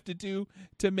that you have to do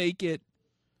to make it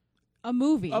a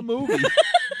movie.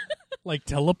 Like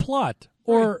tell a plot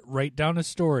or write down a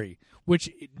story, which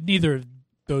neither of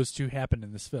those two happen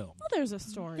in this film. Well, there's a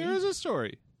story. There is a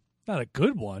story. Not a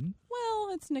good one. Well,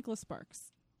 it's Nicholas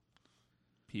Sparks.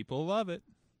 People love it.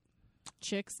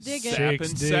 Chicks dig it. Chicks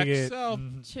dig sex it. self.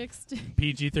 Chicks dig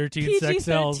PG-13 sex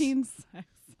sells. PG-13 sex.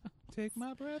 Take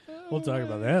my breath away. We'll talk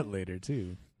about that later,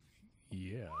 too.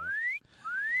 Yeah.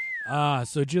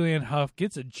 So Julianne Hough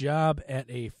gets a job at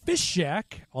a fish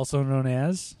shack, also known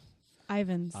as...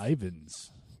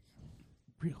 Ivan's.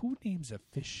 Who names a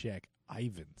fish shack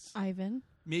Ivan's? Ivan.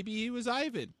 Maybe he was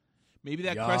Ivan. Maybe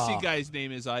that crusty guy's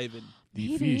name is Ivan. The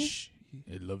Maybe. fish.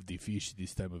 I love the fish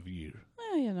this time of year.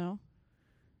 Well, you know.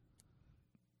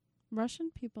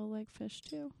 Russian people like fish,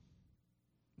 too.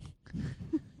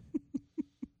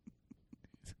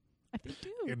 I think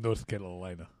do. In North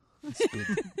Carolina. It's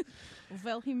good.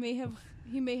 Well, he may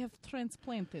have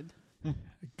transplanted. Come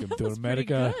That to was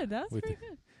America pretty good. That was with pretty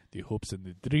good. the hopes and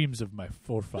the dreams of my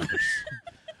forefathers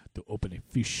to open a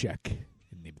fish shack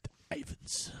and name it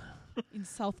Ivan's. In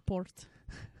Southport,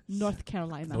 North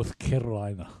Carolina. North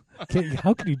Carolina.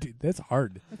 How can you do that's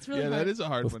hard. That's really Yeah, hard. that is a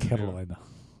hard North one to do. Carolina.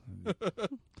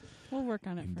 We'll work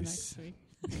on it In for this- next week.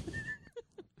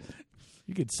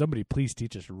 You could somebody please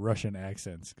teach us Russian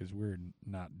accents because we're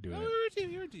not doing No, it.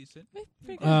 you were decent.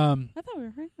 Pretty good. I I thought we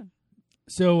were pretty good.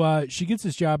 So she gets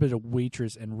this job as a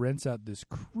waitress and rents out this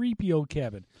creepy old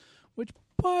cabin. Which,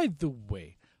 by the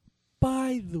way,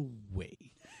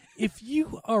 if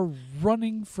you are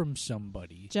running from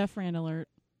somebody, Jeff ran alert.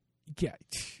 yeah,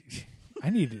 I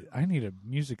need a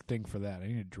music thing for that. I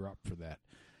need a drop for that.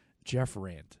 Jeff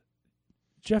rant.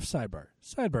 Jeff sidebar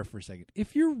for a second.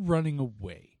 If you're running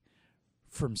away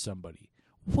from somebody,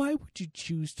 why would you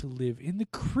choose to live in the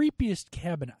creepiest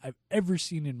cabin I've ever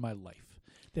seen in my life?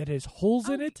 That has holes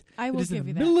in it. I will It is give in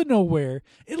you the that. middle of nowhere.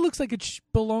 It looks like it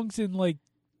belongs in like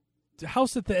the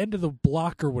house at the end of the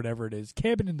block or whatever it is.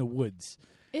 Cabin in the woods.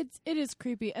 It is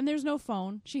creepy, and there's no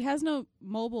phone. She has no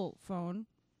mobile phone.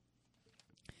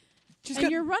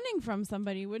 You're running from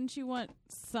somebody. Wouldn't you want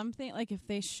something like if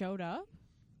they showed up?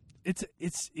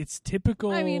 It's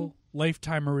typical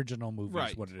Lifetime original movie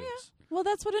Right. is what it is. Well,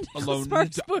 that's what a Nicholas Alone in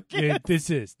Sparks the book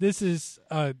is. This is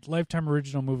a Lifetime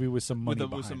original movie with some money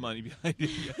With some behind money behind it.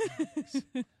 Yes.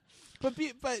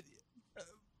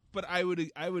 But I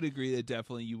would agree that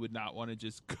definitely you would not want to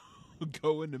just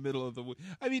go in the middle of the woods.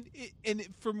 I mean,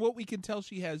 from what we can tell,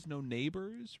 she has no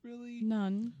neighbors really.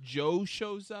 None. Joe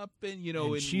shows up and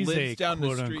and she's lives a down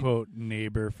quote the street. unquote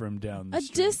neighbor from down the A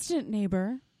street. distant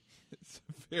neighbor. It's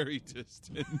very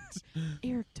distant.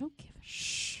 Eric, don't give a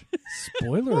Shh.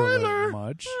 Spoiler alert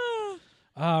much.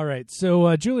 All right, so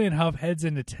Julianne Hough heads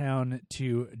into town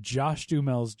to Josh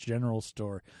Duhamel's General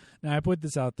Store. Now, I put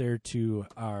this out there to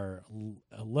our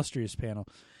illustrious panel.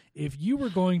 If you were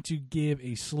going to give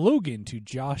a slogan to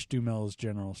Josh Duhamel's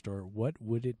General Store, what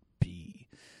would it be?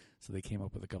 So they came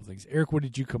up with a couple things. Eric, what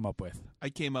did you come up with? I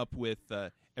came up with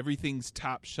everything's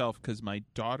top shelf because my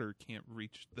daughter can't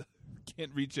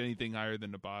reach anything higher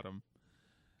than the bottom.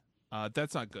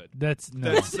 That's not good. That sucks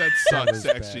is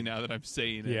actually. bad. Now that I'm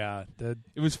saying it, Yeah.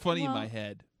 it was funny in my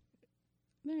head.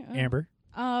 Amber?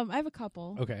 I have a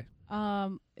couple. Okay.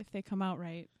 If they come out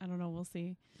right, I don't know. We'll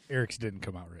see. Eric's didn't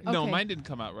come out right. No, Okay. mine didn't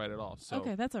come out right at all. So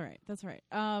Okay, that's all right. That's all right.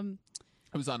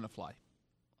 it was on the fly.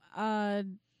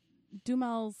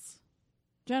 Duhamel's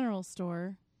General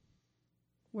Store,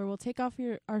 where we'll take off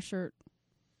our shirt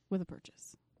with a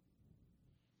purchase.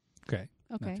 Okay.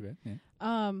 Okay. Not too bad.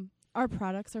 Yeah. Our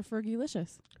products are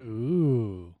Fergie-licious.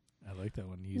 Ooh. I like that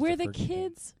one. He used Where the the Fergie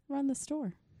kids run the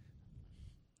store.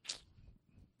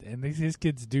 And his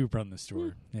kids do run the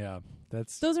store. Yeah.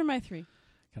 Those are my three.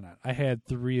 I had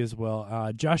three as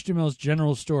well. Josh Duhamel's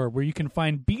General Store, where you can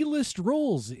find B-list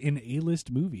roles in A-list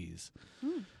movies.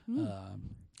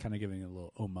 Kind of giving a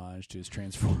little homage to his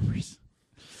Transformers.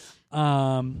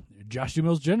 Josh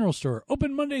Duhamel's General Store,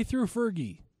 open Monday through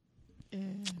Fergie.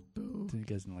 Boo. You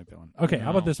guys didn't like that one. Okay,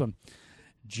 how about this one?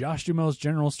 Josh Duhamel's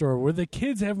General Store, where the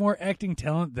kids have more acting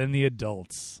talent than the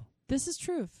adults. This is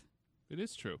truth. It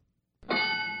is true.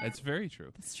 That's very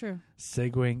true. It's true.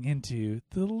 Segueing into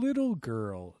the little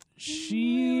girl. I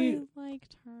She really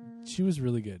liked her. She was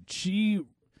really good.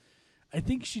 I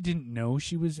think she didn't know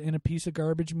she was in a piece of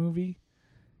garbage movie.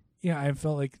 Yeah, I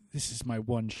felt like this is my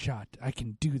one shot. I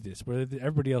can do this. Where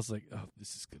everybody else is like, oh,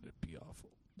 this is going to be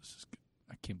awful. This is good.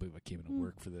 I can't believe I came into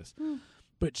work for this.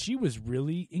 But she was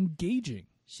really engaging.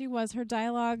 She was. Her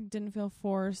dialogue didn't feel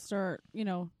forced or,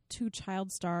 too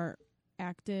child star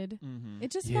acted. It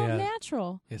just felt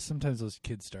natural. Yeah, sometimes those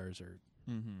kid stars are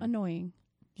annoying.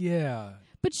 Yeah.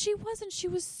 But she wasn't. She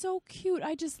was so cute.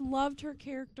 I just loved her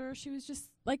character. She was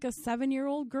just like a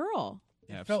 7-year-old girl.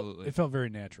 Yeah, absolutely. It felt very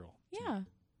natural. Yeah.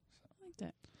 I liked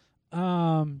it.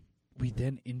 We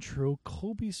then intro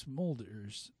Kobe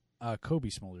Smulders,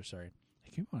 sorry. I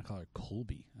keep want to call her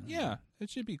Colby. Yeah, it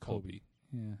should be Colby.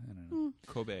 Yeah, I don't know.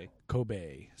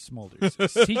 Kobe Smulders.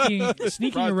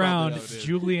 Sneaking around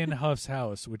Julianne Hough's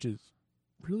house, which is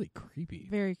really creepy.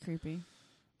 Very creepy.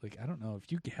 Like, I don't know.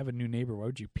 If you have a new neighbor, why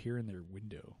would you peer in their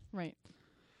window? Right.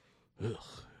 Ugh.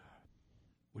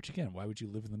 Which, again, why would you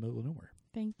live in the middle of nowhere?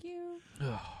 Thank you.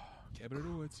 Ugh. Cabin in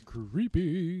the woods.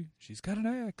 Creepy. She's got an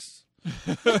axe.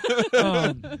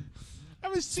 I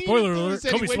was seeing spoiler alert.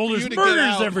 Kobe Smulders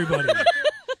murders everybody.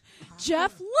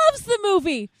 Jeff loves the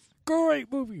movie.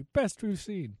 Great movie. Best we've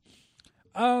seen.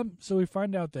 So we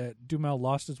find out that Duhamel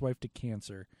lost his wife to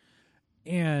cancer.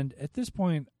 And at this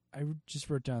point, I just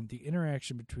wrote down the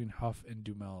interaction between Hough and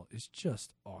Duhamel is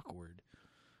just awkward.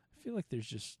 I feel like there's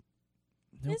just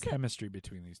no chemistry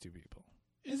between these two people.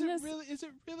 Is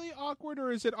it really awkward,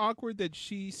 or is it awkward that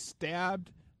she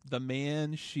stabbed the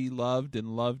man she loved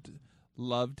and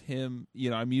loved him?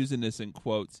 I'm using this in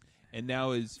quotes. And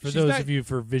now for those of you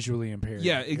for visually impaired.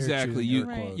 Yeah, exactly.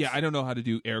 Right. Yeah, I don't know how to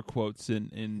do air quotes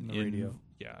in radio.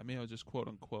 Yeah, I mean, I'll just quote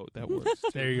unquote. That works.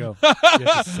 There you go. You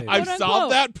I've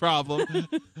solved that problem.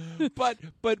 but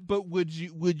would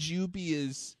you be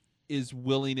as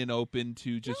willing and open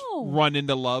to just run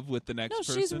into love with the next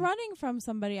person? No, she's running from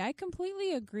somebody. I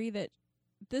completely agree that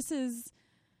this is,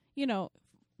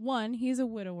 one, he's a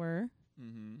widower.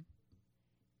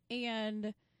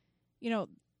 And,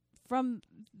 from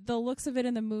the looks of it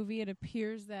in the movie, it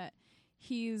appears that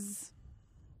he's,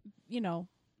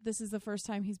 this is the first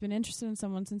time he's been interested in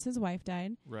someone since his wife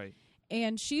died. Right.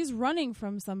 And she's running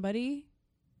from somebody,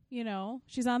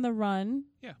 she's on the run.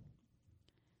 Yeah.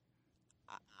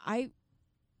 I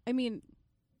mean,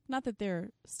 not that they're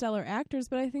stellar actors,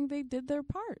 but I think they did their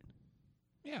part.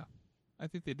 Yeah. I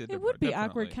think they did their part. It would be definitely.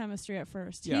 Awkward chemistry at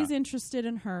first. Yeah. He's interested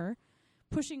in her,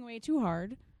 pushing way too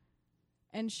hard,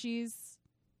 and she's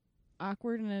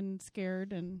awkward and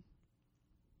scared and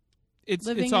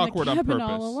living it's awkward in a cabin on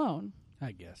purpose. all alone.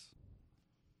 I guess.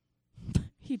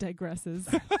 He digresses.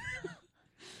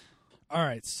 All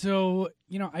right, so,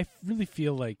 I really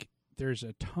feel like there's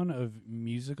a ton of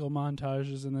musical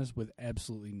montages in this with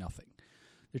absolutely nothing.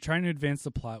 They're trying to advance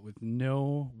the plot with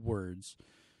no words,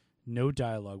 no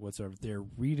dialogue whatsoever. They're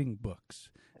reading books.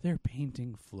 They're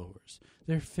painting floors.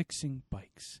 They're fixing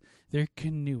bikes. They're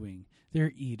canoeing.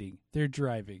 They're eating. They're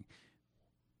driving.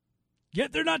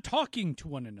 Yet they're not talking to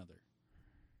one another.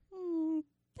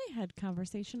 They had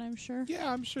conversation, I'm sure.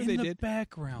 Yeah, I'm sure in they the did.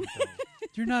 background, though.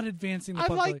 You're not advancing the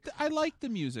plot. I like the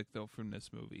music though from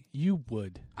this movie. You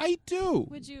would. I do.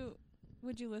 Would you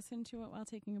listen to it while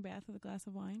taking a bath with a glass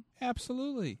of wine?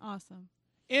 Absolutely. Awesome.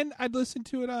 And I'd listen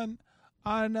to it on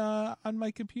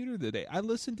my computer today. I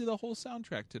listened to the whole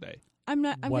soundtrack today. I'm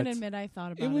going to admit I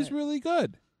thought about it. It was really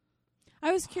good.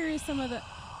 I was curious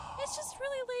it's just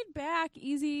really laid back,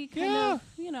 easy kind of,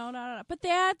 but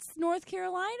that's North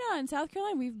Carolina and South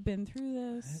Carolina. We've been through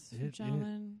this,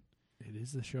 gentlemen. It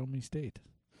is the show me state.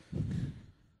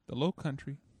 The Low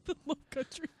Country. The Low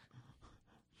Country.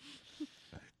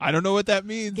 I don't know what that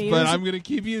means, but I'm going to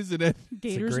keep using it.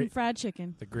 Gators and fried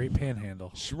chicken. The Great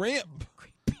Panhandle. Shrimp.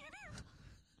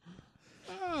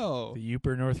 Oh. The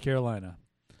Yooper, North Carolina.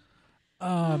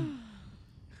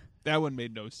 That one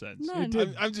made no sense.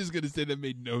 I'm just going to say that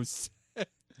made no sense.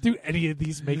 Do any of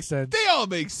these make sense? They all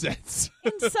make sense.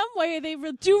 In some way, they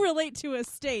do relate to a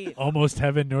state. Almost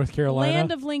Heaven, North Carolina.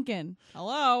 Land of Lincoln.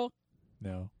 Hello?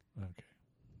 No. Okay.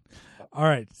 All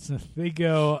right. So they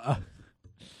go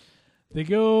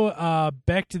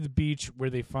back to the beach where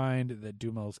they find that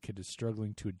Duhamel's kid is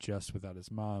struggling to adjust without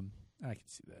his mom. I can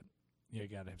see that. You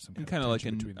got to have some kind of like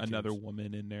another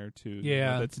woman in there too.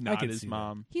 Yeah, that's not his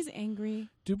mom. He's angry.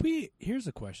 Here's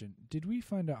a question. Did we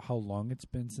find out how long it's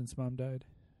been since mom died?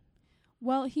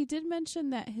 Well, he did mention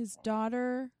that his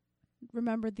daughter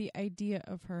remembered the idea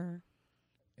of her.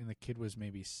 And the kid was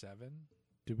maybe 7?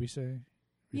 Did we say?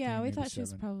 Yeah, we thought she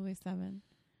was probably 7.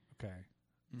 Okay.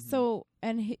 Mm-hmm. So,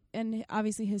 and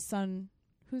obviously his son,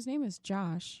 whose name is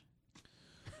Josh.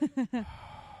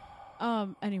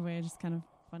 Anyway, just kind of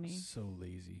funny. So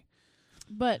lazy.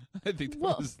 But I think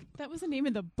that was the name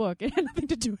of the book. It had nothing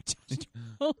to do with Josh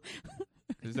Duhamel.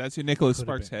 Because that's who Nicholas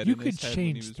Sparks had you in could his head when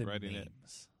he change was the writing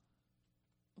names.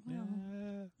 Well,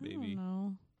 maybe. I don't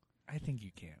know. I think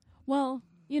you can. Well,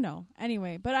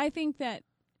 anyway. But I think that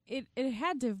it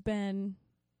had to have been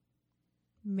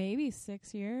maybe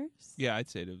 6 years. Yeah, I'd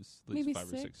say it was at least Maybe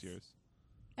 5 or 6 years.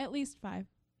 At least 5.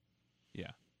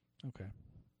 Yeah. Okay.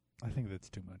 I think that's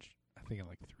too much. I think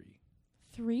like 3.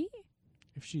 3?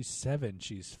 If she's 7,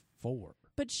 she's 4.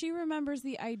 But she remembers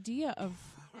the idea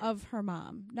of her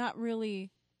mom, not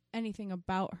really anything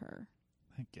about her.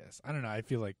 I guess. I don't know. I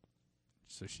feel like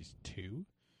so she's 2.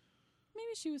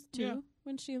 Maybe she was 2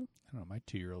 when she. I don't know. My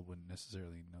 2-year-old wouldn't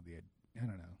necessarily know the. I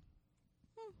don't know.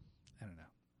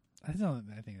 I don't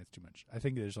know. I think that's too much. I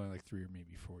think there's only like 3 or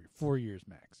maybe 4 years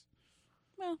max.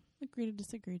 Well, agree to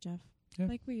disagree, Jeff. Yeah.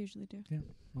 Like we usually do. Yeah.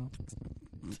 Well,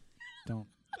 don't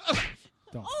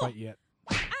fight yet.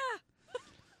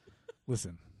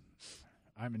 Listen,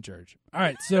 I'm in charge. All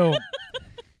right, so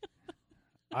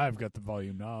I've got the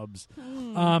volume knobs.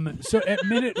 So at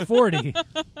minute 40.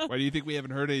 Why do you think we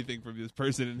haven't heard anything from this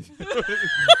person?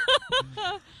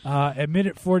 At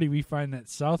minute 40, we find that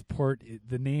Southport,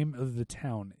 the name of the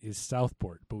town is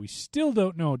Southport, but we still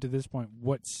don't know to this point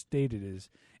what state it is.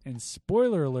 And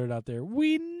spoiler alert out there,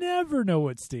 we never know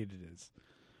what state it is.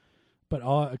 But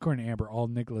according to Amber, all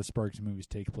Nicholas Sparks movies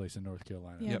take place in North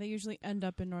Carolina. Yeah, They usually end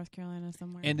up in North Carolina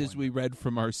somewhere. And as we read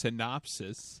from our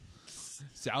synopsis,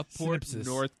 Southport, Synopsis.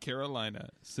 North Carolina.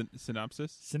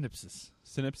 Synopsis?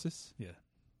 Synopsis? Yeah.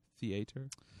 Theater?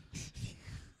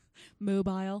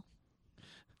 Mobile.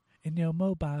 In your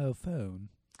mobile phone.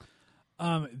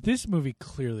 This movie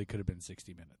clearly could have been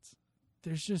 60 minutes.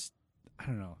 There's just, I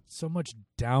don't know, so much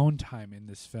downtime in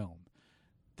this film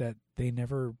that they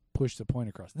never push the point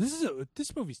across.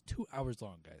 This movie's 2 hours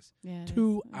long, guys. Yeah,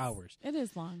 2 hours. It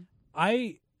is long.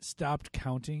 I stopped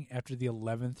counting after the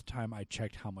 11th time I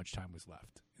checked how much time was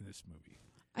left in this movie.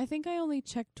 I think I only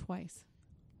checked twice.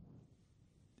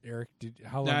 Eric,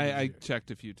 how long? I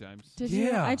checked a few times. Did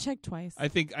you? I checked twice. I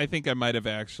think I might have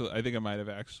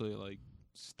actually like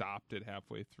stopped it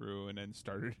halfway through and then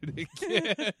started it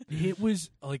again. It was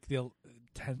like the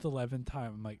 10th, 11th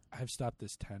time. I'm like, I've stopped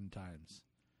this 10 times,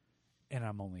 and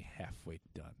I'm only halfway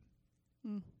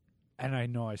done. And I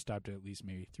know I stopped it at least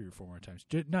maybe 3 or 4 more times.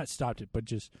 Not stopped it, but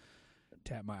just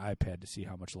tapped my iPad to see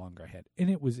how much longer I had, and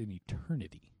it was an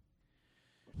eternity.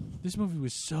 This movie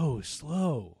was so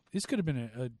slow. This could have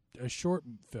been a short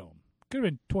film. Could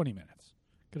have been 20 minutes.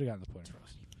 Could have gotten the point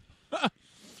across.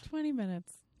 20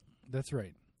 minutes. That's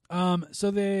right.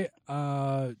 So they,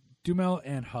 Duhamel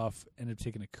and Hough end up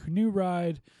taking a canoe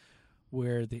ride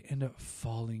where they end up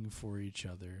falling for each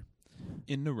other.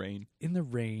 In the rain.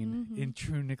 In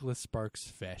true Nicholas Sparks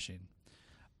fashion.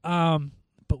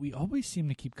 But we always seem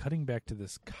to keep cutting back to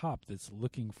this cop that's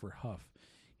looking for Hough.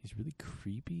 He's really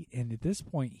creepy, and at this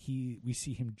point, we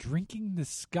see him drinking the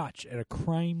scotch at a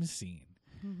crime scene.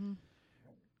 Mm-hmm.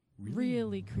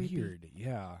 Really creepy. Weird,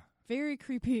 yeah. Very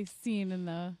creepy scene in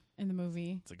the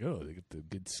movie. It's like, oh, they got the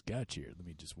good scotch here. Let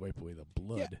me just wipe away the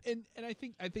blood. Yeah, and I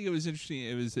think it was interesting.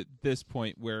 It was at this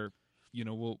point where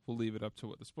we'll leave it up to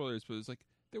what the spoilers, but it was like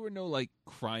there were no like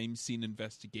crime scene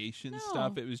investigation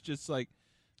stuff. It was just like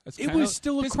it was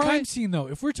still a crime scene though.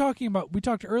 If we're talking about, we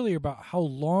talked earlier about how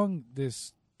long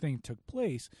this thing took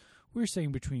place, we were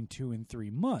saying between 2 and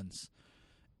 3 months.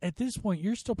 At this point,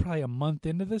 you're still probably a month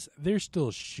into this. There's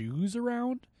still shoes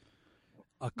around.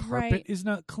 A carpet is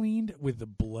not cleaned with the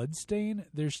blood stain.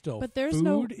 There's still but there's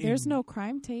food there's no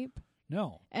crime tape.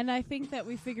 No. And I think that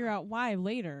we figure out why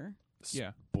later.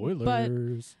 Yeah.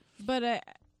 Spoilers. But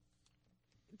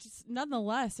just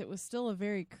nonetheless, it was still a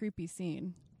very creepy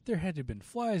scene. There had to have been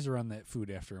flies around that food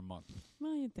after a month.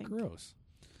 Well, you'd think. Gross.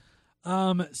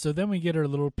 So then we get our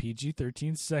little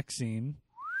PG-13 sex scene.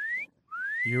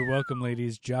 You're welcome,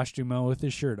 ladies. Josh Duhamel with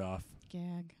his shirt off.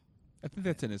 Gag. I think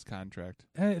that's in his contract.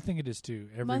 I think it is too.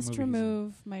 Must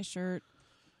remove my shirt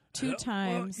 2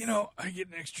 times. Well, I get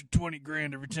an extra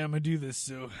 $20,000 every time I do this,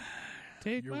 so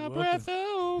take my breath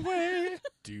away.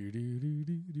 Do.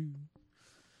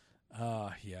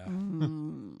 Yeah.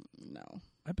 No.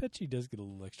 I bet she does get a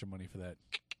little extra money for that.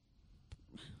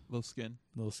 Little skin.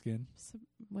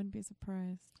 Wouldn't be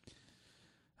surprised.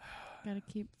 Gotta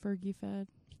keep Fergie fed.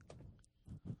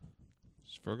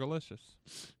 It's Fergalicious.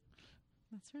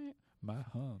 That's right. My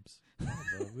humps. I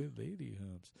love it, lady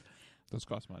humps. Those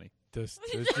cost money. Those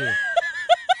do.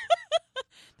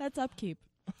 That's upkeep.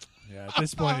 Yeah, at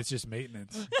this point, it's just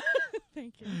maintenance.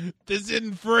 Thank you. This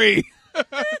isn't free.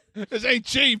 This ain't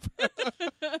cheap.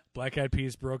 Black Eyed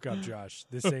Peas broke up, Josh.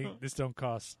 This don't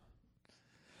cost.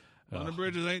 London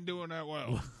Bridges ain't doing that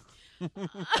well.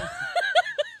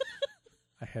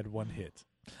 I had one hit.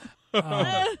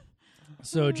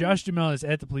 So Josh Duhamel is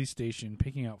at the police station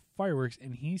picking out fireworks,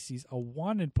 and he sees a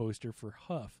wanted poster for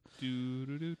Hough.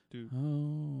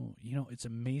 Oh, it's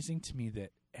amazing to me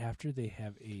that after they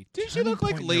have a did she look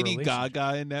like Lady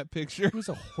Gaga in that picture? It was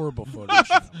a horrible photo.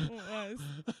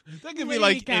 That could be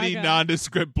like Gaga. Any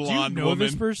nondescript blonde Do you know woman.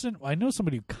 This person? Well, I know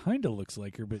somebody who kind of looks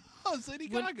like her, but it's Lady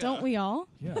Gaga. Don't we all?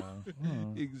 Yeah,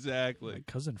 exactly. My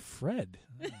cousin Fred,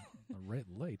 a red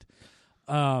light.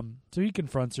 So he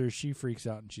confronts her. She freaks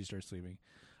out and she starts leaving.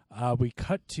 We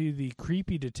cut to the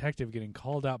creepy detective getting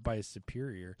called out by his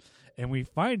superior, and we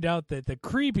find out that the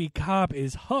creepy cop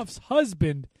is Hough's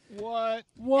husband. What?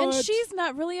 And she's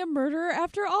not really a murderer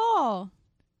after all.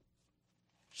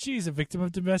 She's a victim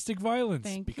of domestic violence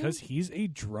because he's a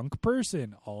drunk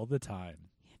person all the time.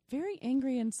 Very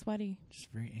angry and sweaty.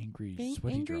 Just very angry,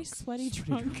 sweaty drunks. Sweaty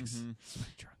drunks. Mm-hmm.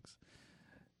 Sweaty drunks.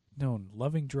 Known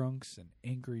loving drunks and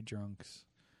angry drunks.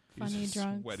 Funny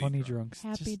drunks. Funny drunks.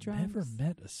 Happy Just drunks. Never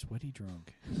met a sweaty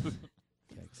drunk.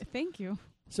 Thank you.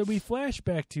 So we flash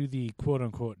back to the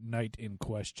quote-unquote night in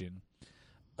question.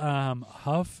 The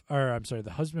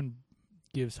husband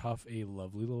gives Hough a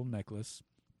lovely little necklace.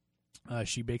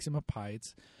 She bakes him a pie.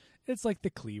 It's like the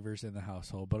Cleavers in the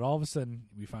household, but all of a sudden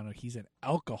we find out he's an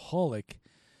alcoholic,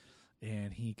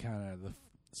 and he kind of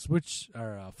flips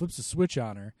a switch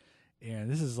on her.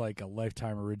 And this is like a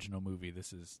Lifetime original movie.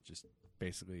 This is just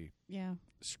basically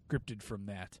scripted from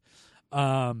that.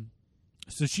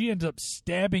 So she ends up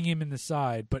stabbing him in the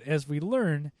side, but as we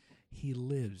learn, he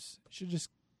lives. Should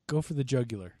just go for the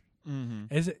jugular.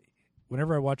 Mm-hmm.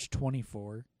 Whenever I watch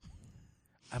 24,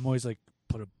 I'm always like,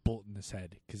 put a bolt in his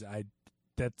head, because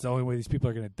that's the only way these people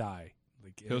are going to die.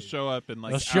 Like he'll show up in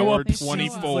like hour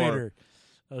 24.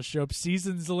 They'll show up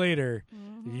seasons later.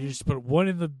 Mm-hmm. You just put one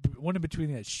in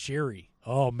between that. Sherry.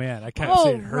 Oh man, I can't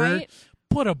say it. Her. Right.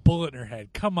 Put a bullet in her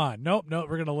head. Come on. Nope.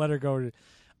 We're gonna let her go.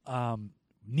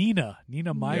 Nina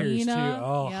Myers too.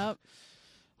 Oh. Yep.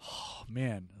 Oh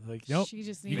man. Like nope.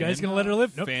 You guys gonna let her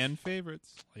live? Nope. Fan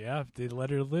favorites. Yeah. They let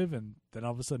her live, and then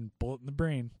all of a sudden, bullet in the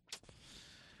brain.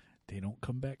 They don't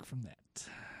come back from that.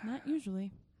 Not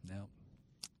usually. No.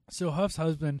 So Hough's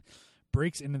husband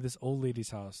breaks into this old lady's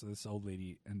house. So this old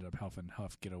lady ended up helping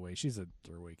Hough get away. She's a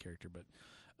throwaway character, but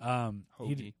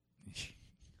Hoagie.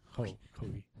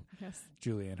 Hoagie. Yes.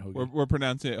 Julianne Hoagie. We're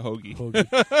pronouncing it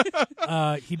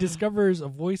Hoagie. He discovers a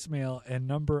voicemail and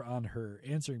number on her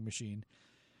answering machine.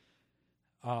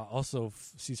 Also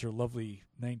sees her lovely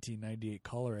 1998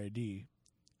 caller ID.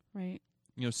 Right.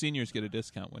 Seniors get a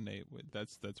discount when they.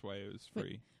 That's why it was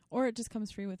free. Or it just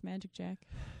comes free with Magic Jack.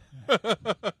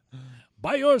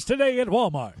 Buy yours today at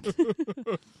Walmart.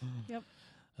 Yep.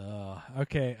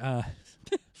 Okay.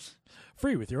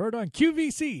 Free with your order on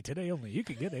QVC today only. You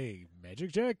can get a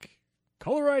Magic Jack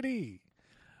caller ID.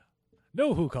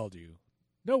 Know who called you.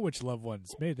 Know which loved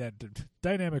ones made that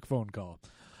dynamic phone call.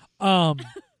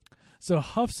 So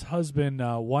Hough's husband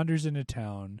wanders into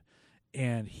town,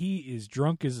 and he is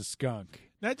drunk as a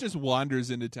skunk. Not just wanders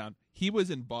into town. He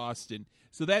was in Boston.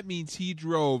 So that means he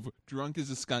drove drunk as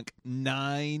a skunk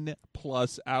 9+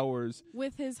 hours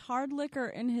with his hard liquor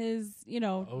and his,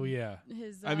 Oh yeah.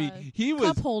 his he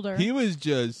cup holder. He was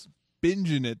just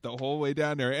binging it the whole way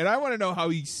down there. And I want to know how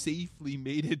he safely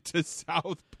made it to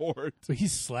Southport. So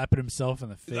he's slapping himself in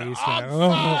the face. Like,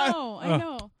 I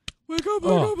know. Wake up,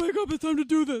 it's time to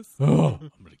do this. I'm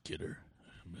going to get her.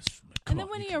 And then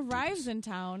when he arrives in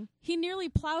town, he nearly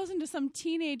plows into some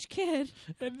teenage kid.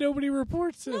 And nobody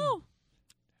reports him.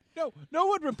 No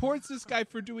one reports this guy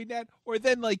for doing that. Or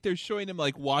then they're showing him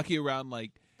walking around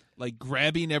like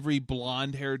grabbing every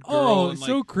blonde-haired girl. Oh, and,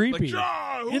 so creepy.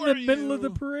 In the middle of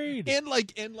the parade. And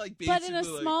basically, but in a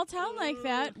small town like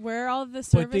that, where all the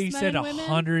servicemen But they said and women,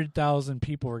 100,000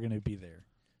 people were going to be there.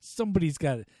 Somebody's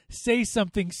got to say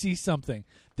something, see something.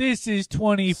 This is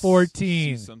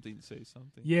 2014. See something, say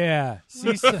something. Yeah.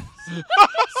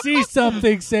 See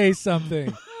something, say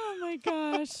something. Oh my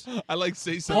gosh. I like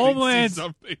say something, see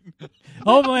something.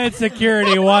 Homeland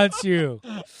Security wants you.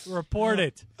 Report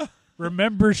it.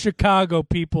 Remember Chicago,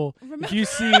 people. If you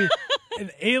see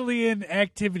an alien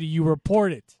activity, you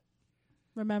report it.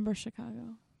 Remember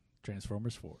Chicago.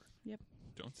 Transformers 4. Yep.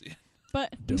 Don't see it.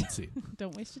 But don't see it.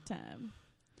 Don't waste your time.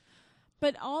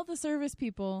 But all the service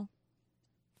people,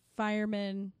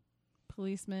 firemen,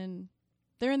 policemen,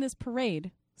 they're in this parade.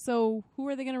 So who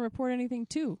are they going to report anything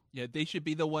to? Yeah, they should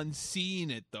be the ones seeing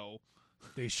it, though.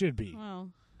 They should be. Wow.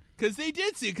 Because they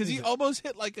did see it, because he almost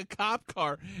hit a cop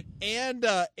car and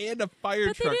a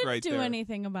fire truck right there. But they didn't do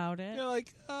anything about it. You're like,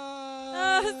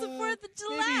 it's the 4th of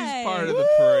July. Maybe he's part of the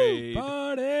parade.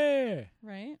 Party!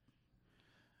 Right?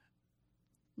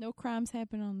 No crimes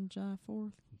happen on July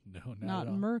 4th. No, not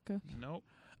in America. Nope.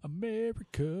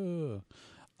 America.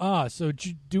 So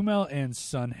Duhamel and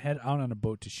son head out on a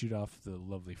boat to shoot off the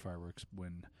lovely fireworks.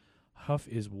 When Hough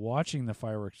is watching the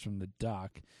fireworks from the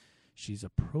dock, she's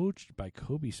approached by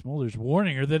Cobie Smulders,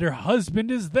 warning her that her husband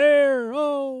is there.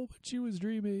 Oh, but she was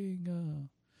dreaming.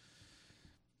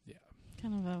 Yeah.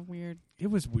 Kind of a weird. It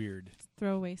was weird.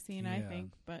 Throwaway scene, Yeah. I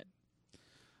think, but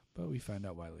we find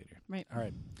out why later. Right. All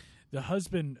right. The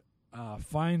husband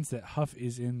finds that Hough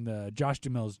is in the Josh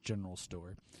Duhamel's general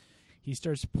store. He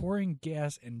starts pouring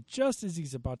gas, and just as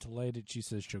he's about to light it, she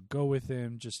says she'll go with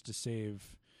him just to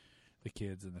save the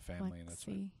kids and the family. And that's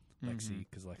why Lexi,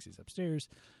 because Lexi's upstairs.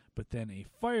 But then a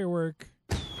firework.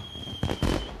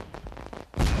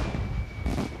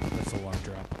 That's a long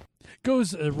drop.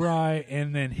 Goes awry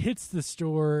and then hits the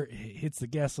store, hits the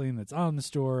gasoline that's on the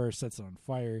store, sets it on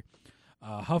fire.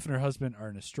 Hough and her husband are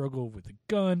in a struggle with a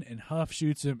gun, and Hough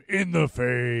shoots him in the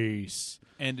face.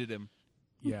 Ended him.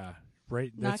 Yeah,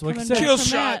 right. That's Not like I coming said. back Kill from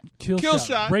shot. that. Kill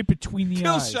shot. Right between the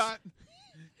Kill eyes. shot.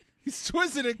 He's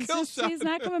twisted a kill shot. She's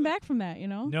not coming back from that, you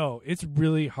know? No, it's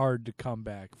really hard to come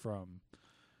back from.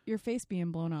 Your face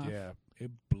being blown off. Yeah,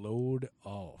 it blowed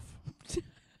off.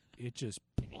 It just.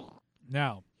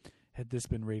 Now, had this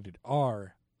been rated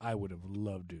R, I would have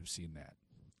loved to have seen that.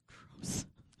 Gross.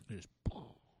 Just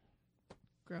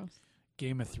Gross.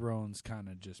 Game of Thrones kind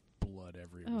of just blood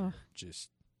everywhere. Ugh. Just.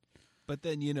 But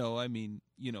then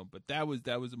but that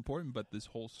was important. But this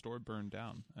whole store burned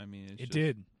down. I mean, It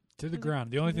did to the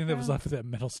ground. The only thing that was left was that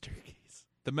metal staircase.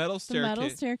 The metal staircase. The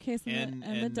metal staircase and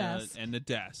the desk. And the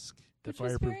desk. The Which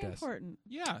was fireproof very desk. important.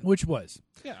 Yeah. Which was.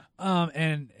 Yeah.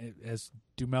 And as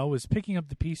Duhamel was picking up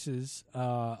the pieces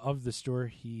of the store,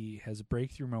 he has a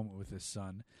breakthrough moment with his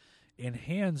son and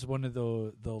hands one of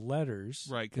the letters.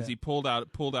 Right, because he pulled out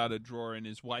a drawer, and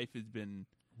his wife has been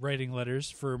writing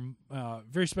letters for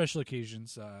very special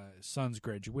occasions, son's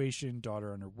graduation,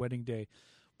 daughter on her wedding day,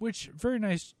 which very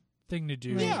nice thing to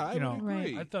do. Yeah, I would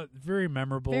agree. I thought very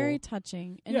memorable. Very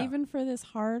touching. And Yeah. even for this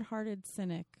hard-hearted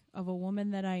cynic of a woman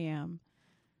that I am,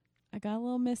 I got a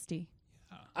little misty.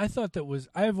 I thought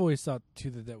I've always thought,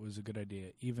 too, that was a good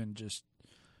idea, even just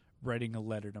writing a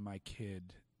letter to my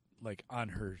kid, like on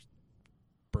her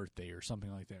birthday or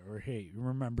something like that. Or, hey,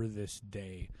 remember this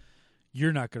day.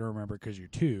 You're not going to remember because you're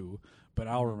 2, but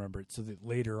I'll remember it so that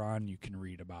later on you can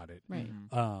read about it. Right.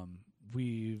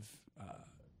 We've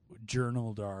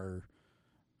journaled our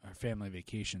family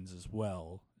vacations as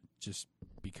well, just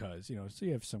because, so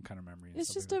you have some kind of memory.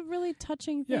 It's just a really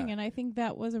touching thing, Yeah. and I think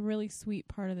that was a really sweet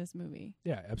part of this movie.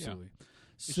 Yeah, absolutely. It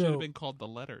So, should have been called The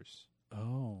Letters.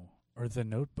 Oh, or The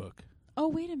Notebook. Oh,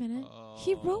 wait a minute.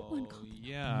 He wrote one called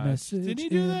Yeah. Message Did he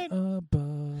do in that? a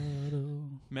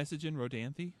bottle. Message in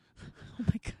Rodanthe? Oh,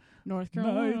 my God. North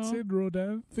Carolina. Nights in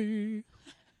Rodanthe.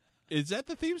 Is that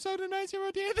the theme song to Nights in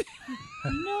Rodanthe?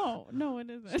 No, it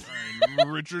isn't.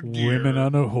 Richard Gere. Women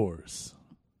on a horse.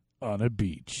 On a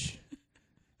beach.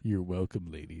 You're welcome,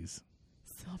 ladies.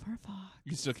 Silver Fox.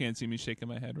 You still can't see me shaking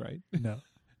my head, right? No.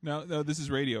 No, this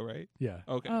is radio, right? Yeah.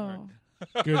 Okay. Oh. all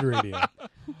right. Good radio.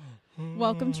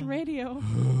 Welcome to radio.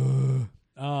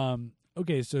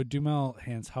 Okay, so Duhamel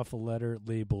hands Hough a letter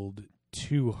labeled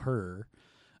to her,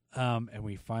 and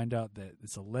we find out that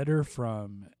it's a letter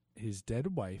from his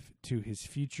dead wife to his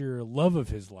future love of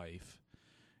his life.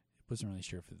 Wasn't really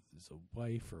sure if it was a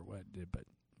wife or what, but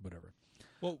whatever.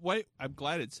 Well, I'm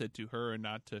glad it said to her and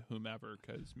not to whomever,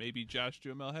 because maybe Josh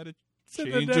Duhamel had a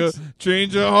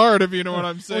change of heart, if you know what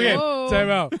I'm saying. Okay, time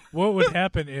out. What would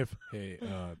happen if, hey,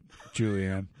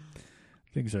 Julianne,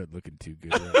 things aren't looking too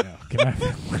good right now. Can I have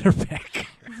that letter back?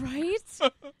 Right?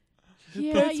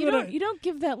 Yeah, That's you don't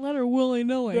give that letter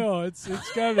willy-nilly. No, it's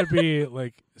got to be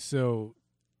like, so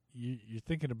you're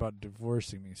thinking about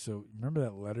divorcing me. So remember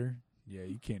that letter? Yeah,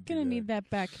 you can't do that. Gonna need that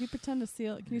back. Can you pretend to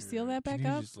seal? Can you seal that back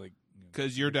up?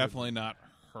 Because you're definitely not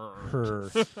her. Her.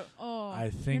 Oh, I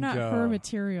think you're not her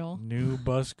material. New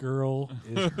bus girl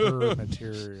is her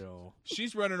material.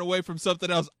 She's running away from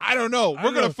something else. I don't know.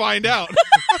 We're going to find out.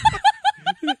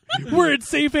 We're in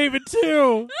Safe Haven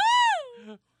too.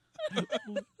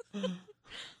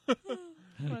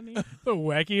 Funny. The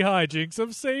wacky hijinks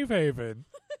of Safe Haven.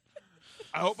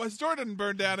 I hope my store didn't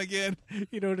burn down again.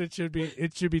 You know what it should be?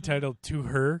 It should be titled "To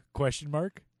Her?" ?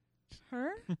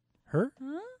 Her? Her?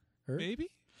 Huh? Her?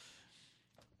 Maybe.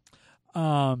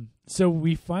 So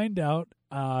we find out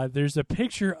there's a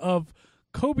picture of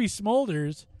Cobie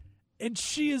Smulders, and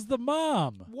she is the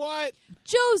mom. What?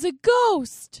 Joe's a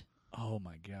ghost. Oh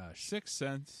my gosh! Sixth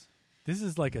Sense. This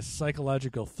is like a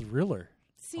psychological thriller.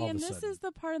 See, and this is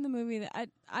the part of the movie that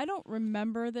I don't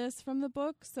remember this from the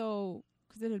book, so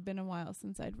because it had been a while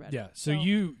since I'd read it. Yeah, so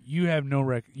you have no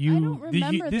I don't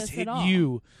remember this at hit all.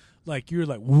 you like you're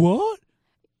like, what?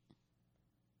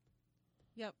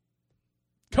 Yep.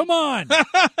 Come on.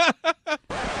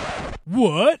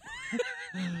 What?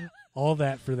 All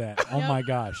that for that. Oh my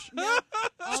gosh. Yep.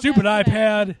 Stupid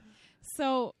iPad.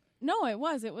 So no, it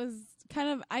was kind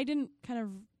of, I didn't kind of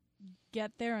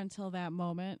get there until that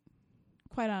moment,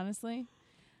 quite honestly.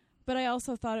 But I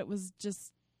also thought it was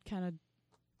just kind of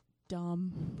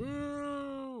dumb.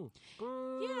 Boo.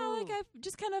 Boo. Yeah, like I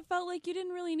just kind of felt like you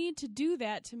didn't really need to do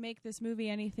that to make this movie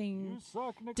anything You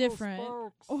suck, Nicholas different,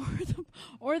 Sparks.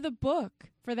 or the book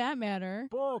for that matter.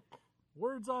 Book.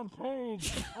 Words on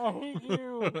page. I hate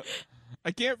you.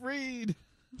 I can't read.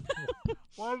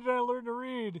 Why did I learn to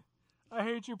read? I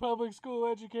hate your public school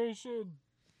education.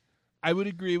 I would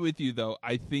agree with you, though.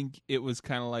 I think it was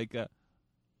kind of like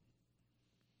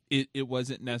it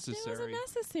wasn't necessary. It wasn't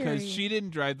necessary. Because she didn't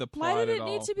drive the plot at all. Why did it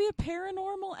need to be a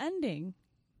paranormal ending?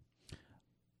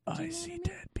 I see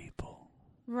dead people.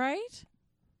 Right?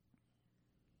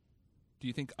 Do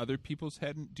you think other people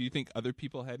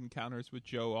had encounters with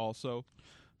Joe also?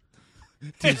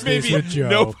 Maybe with Joe.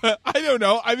 Nope. I don't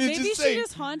know. I mean, Maybe just she saying.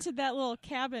 just haunted that little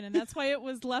cabin, and that's why it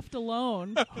was left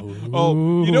alone.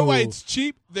 Oh, you know why it's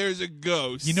cheap? There's a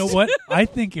ghost. You know what? I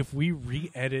think if we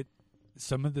re-edit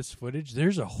some of this footage,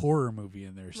 there's a horror movie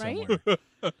in there somewhere.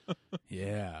 Right?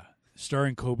 Yeah.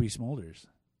 Starring Kobe Smulders.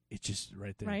 It's just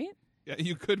right there. Right? Yeah,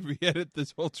 you could re-edit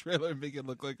this whole trailer and make it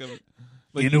look like In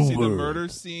you a see the word. murder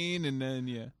scene, and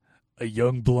then A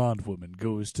young blonde woman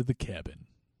goes to the cabin.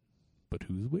 But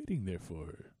who's waiting there for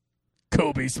her?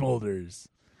 Kobe Smulders.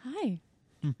 Hi.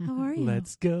 How are you?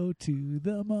 Let's go to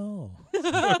the mall. Good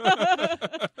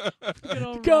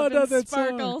old God, Robin that song.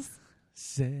 Sparkles.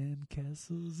 Sand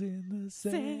castles in the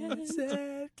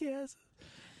sand castles.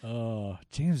 Oh,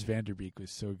 James Vanderbeek was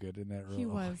so good in that role. He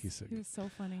was. He's so He good. was so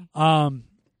funny.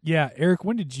 Yeah, Eric,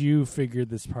 when did you figure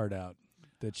this part out?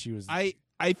 That she was. I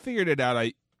figured it out.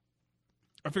 I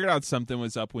figured out something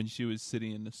was up when she was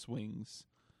sitting in the swings,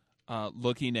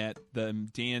 looking at them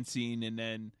dancing, and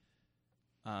then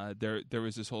there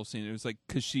was this whole scene. It was like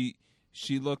because she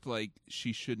looked like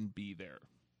she shouldn't be there.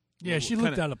 Yeah, she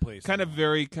looked out of place. Kind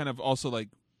of also like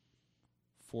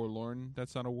forlorn.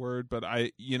 That's not a word, but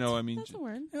I mean, That's a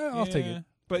word. Yeah, I'll take it.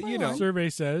 But Forlorn. Survey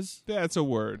says that's a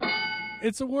word.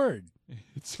 it's a word.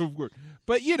 It's a word.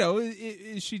 But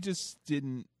she just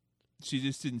didn't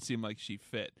seem like she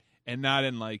fit, and not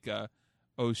in like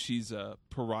she's a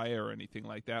pariah or anything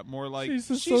like that. More like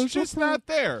she's just not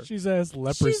there. She has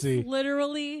leprosy. She's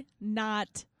literally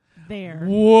not there.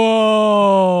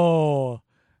 Whoa,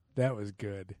 that was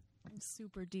good.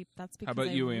 Super deep. That's because How about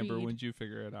I you, Amber? read. When did you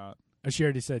figure it out? She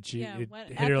already said Yeah, it what-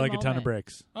 hit at her the like a ton of moment.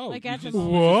 bricks. Oh, Like you at the just,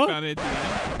 moment. you What? just found it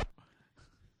at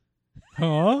the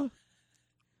end?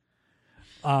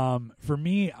 Huh? For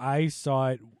me, I saw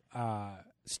it.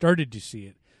 Started to see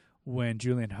it when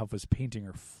Julianne Hough was painting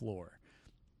her floor.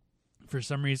 For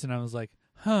some reason, I was like,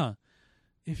 "Huh?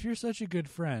 If you're such a good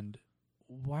friend,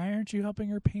 why aren't you helping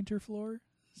her paint her floor?"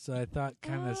 So I thought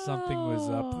kind of something was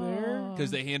up there.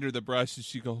 Because they hand her the brush and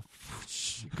she go.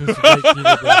 Goes right through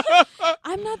the brush.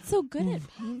 I'm not so good at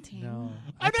painting. No,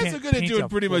 I'm not so can't good at paint doing a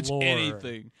pretty much floor.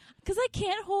 anything. Because I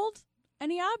can't hold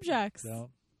any objects. No,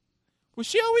 Was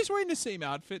she always wearing the same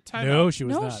outfit? no, she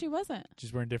was no, not. she wasn't.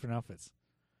 She's wearing different outfits.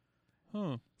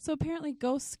 Huh. So apparently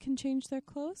ghosts can change their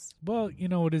clothes? Well,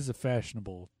 it is a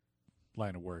fashionable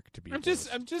line of work to be. I'm just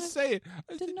saying.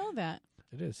 Didn't know that.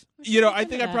 It is. I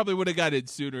think I probably would have got it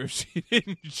sooner if she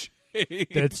didn't shave.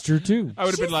 That's true too. I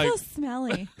would have been like, so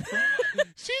smelly.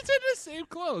 she's in the same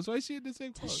clothes. Why is she in the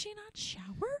same Does clothes? she not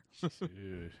shower?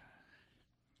 Dude.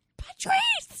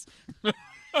 Patrice! Oh,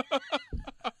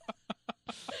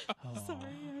 Sorry,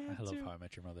 I had love to. How I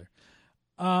Met Your Mother.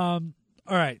 All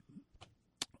right.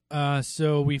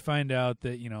 So we find out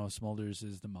that Smulders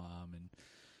is the mom, and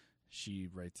she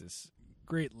writes this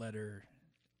great letter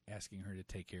asking her to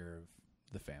take care of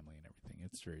the family and everything.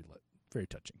 It's very, very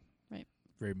touching. Right.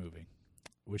 Very moving.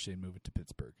 Wish they'd move it to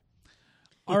Pittsburgh.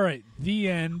 All right. The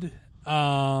end.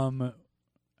 How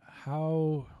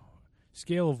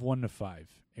scale of 1 to 5.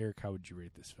 Eric, how would you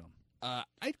rate this film?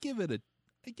 I'd give it a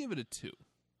 2.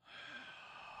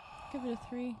 Give it a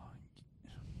 3.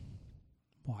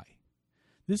 Why?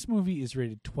 This movie is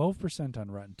rated 12% on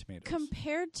Rotten Tomatoes.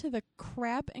 Compared to the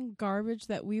crap and garbage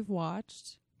that we've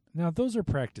watched. Now, those are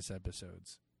practice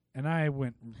episodes. And I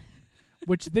went...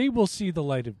 which they will see the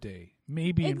light of day.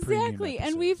 Maybe in premium Exactly,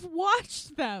 and episodes. we've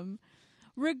watched them.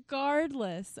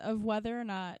 Regardless of whether or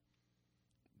not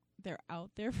they're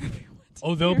out there for everyone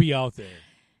Oh, they'll be out there.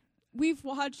 We've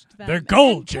watched them. They're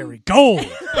gold, Jerry, gold.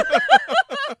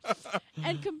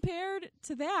 And compared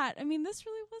to that, I mean, this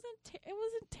really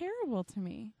wasn't terrible to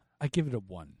me. I give it a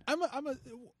 1. I'm a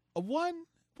 1.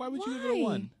 Why would you give it a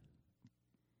 1?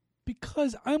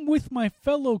 Because I'm with my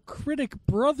fellow critic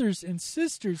brothers and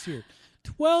sisters here.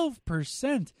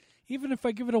 12%. Even if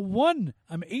I give it a 1,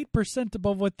 I'm 8%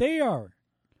 above what they are.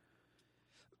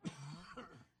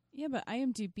 Yeah, but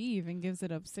IMDb even gives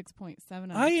it a 6.7 out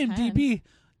of 10. IMDb,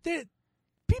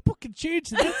 people can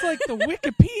change that. That's like the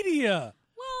Wikipedia.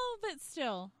 Well, but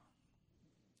still.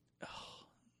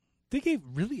 They gave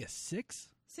really a 6?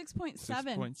 6.7.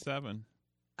 6.7.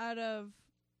 Out of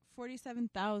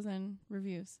 47,000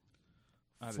 reviews.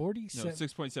 47. No,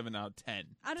 6.7 out of 10.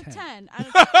 Out of 10. 10. Out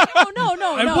of 10. Oh,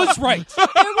 no. I was right.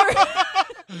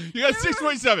 You got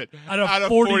 6.7 out of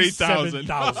 40,000.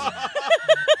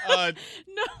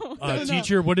 No.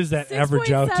 Teacher, what does that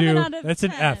average out to? out of That's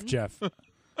 10. an F, Jeff.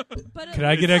 But Can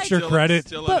I get extra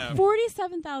credit? But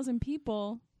 47,000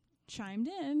 people chimed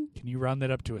in. Can you round that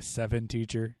up to a 7,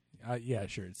 teacher? Yeah,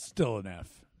 sure. It's still an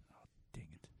F. Oh, dang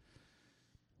it.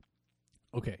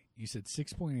 Okay, you said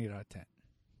 6.8 out of 10.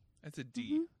 That's a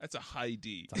D. Mm-hmm. That's a high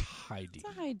D. It's a high D. It's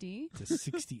a high D. It's a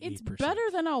 68%. It's better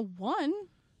than a 1.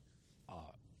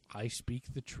 I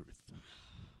speak the truth.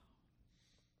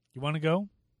 You want to go?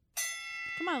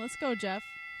 Come on, let's go, Jeff.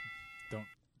 Don't.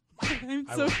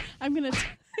 I'm gonna.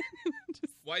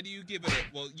 Why do you give it a?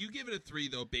 Well, you give it a 3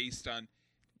 though, based on.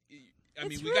 I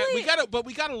mean,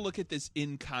 we gotta look at this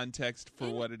in context for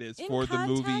what it is for the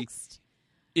movie.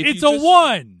 It's a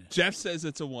 1. Jeff says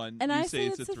it's a 1, and I say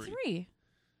it's a 3.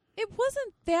 It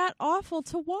wasn't that awful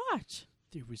to watch.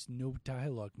 There was no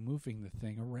dialogue moving the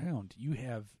thing around. You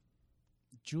have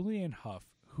Julianne Hough,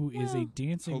 who is a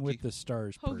Dancing with the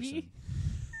Stars person,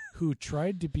 who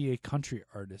tried to be a country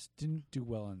artist, didn't do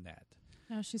well in that.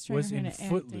 No, she's trying was to in acting.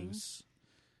 Footloose.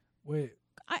 Wait,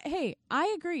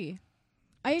 I agree.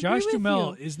 I agree Josh with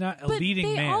Duhamel you. is not a but leading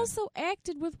they man. also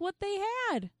acted with what they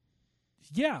had.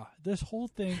 Yeah, this whole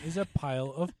thing is a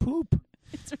pile of poop.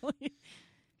 It's really.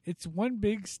 It's one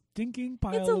big stinking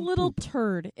pile. It's a little poop.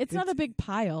 turd. It's not a big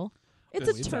pile. It's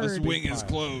a turd. The swing is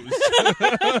closed.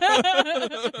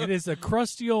 It is a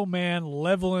crusty old man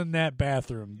leveling that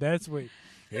bathroom. That's what.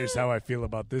 Here's how I feel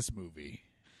about this movie.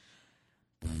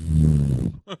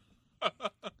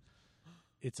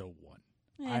 It's a 1.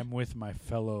 Yeah. I'm with my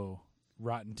fellow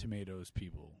Rotten Tomatoes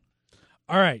people.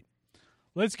 All right.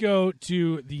 Let's go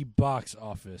to the box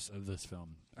office of this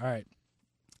film. All right.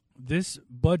 This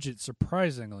budget,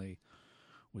 surprisingly,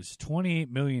 was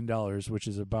 $28 million, which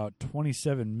is about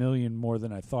 $27 million more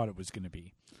than I thought it was going to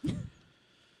be.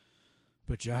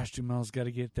 But Josh Duhamel's got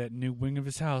to get that new wing of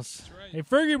his house. That's right. Hey,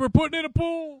 Fergie, we're putting in a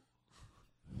pool.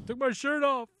 Took my shirt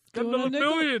off. Got another $1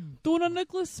 million. Doing a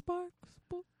Nicholas Sparks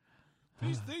book.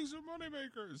 These things are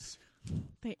moneymakers.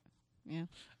 Yeah.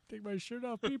 Take my shirt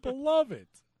off. People love it.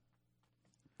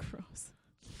 Gross.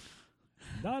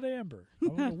 Not Amber.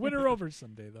 I'm going to win her over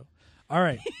someday, though. All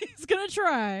right. He's going to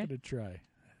try. I'm going to try.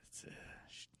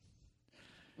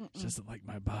 She doesn't like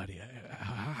my body.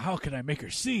 How can I make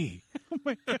her see? Oh,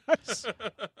 my gosh.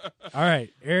 All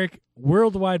right, Eric,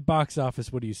 worldwide box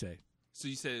office, what do you say? So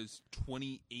you said it was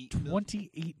 $28 million?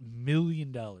 $28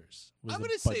 million. I'm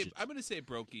gonna say it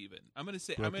broke even. I'm gonna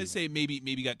say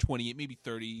maybe got 28, maybe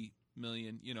 30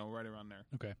 million. Right around there.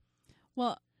 Okay.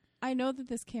 Well, I know that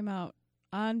this came out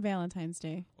on Valentine's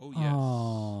Day. Oh yes.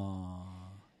 Aww.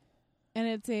 And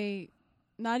it's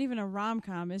not even a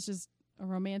rom-com. It's just a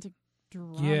romantic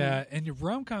drama. Yeah, and your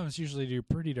rom-coms usually do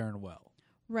pretty darn well.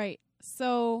 Right.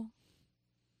 So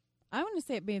I'm going to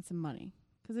say it made some money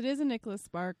because it is a Nicholas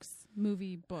Sparks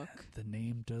movie book. The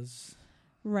name does.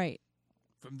 Right.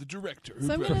 From the director who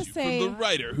So I'm brought gonna you. say- From the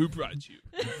writer who brought you.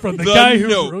 From the The guy who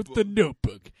Notebook. wrote The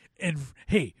Notebook. And,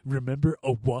 hey, remember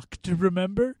A Walk to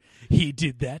Remember? He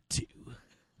did that, too.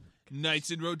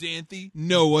 Nights in Rodanthe,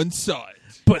 no one saw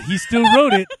it. But he still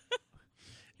wrote it,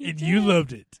 and you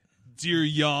loved it. Dear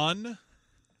Jan.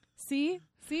 See,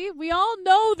 we all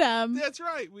know them. That's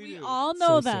right. We do. all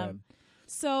know So them.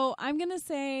 So I'm going to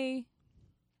say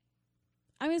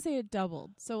it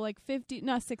doubled. So like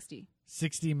 60.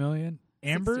 60 million.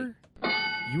 Amber,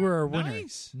 you are our winner.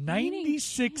 Nice.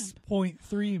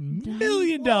 $96.3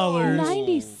 million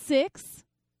 96?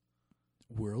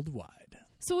 worldwide.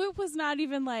 So it was not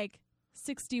even like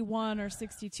 61 or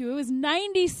 62. It was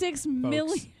 96 million.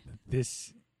 Folks,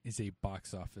 this is a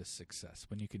box office success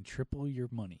when you can triple your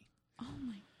money. Oh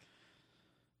my.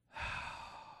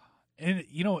 And,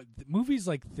 movies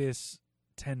like this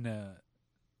tend to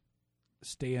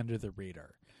stay under the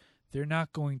radar. They're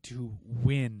not going to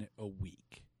win a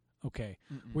week Okay.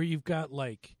 Where you've got,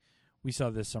 like, we saw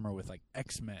this summer with, like,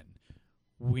 X-Men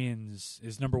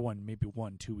is number one, maybe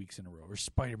 1-2 weeks in a row, or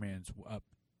Spider-Man's up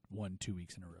 1-2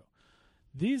 weeks in a row.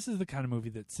 This is the kind of movie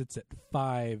that sits at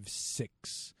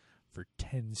 5-6 for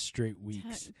 10 straight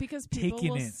weeks. Because people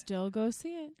will still go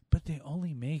see it. But they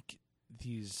only make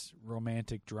these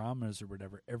romantic dramas or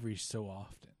whatever every so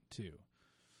often, too.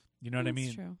 You know what I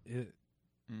mean? True.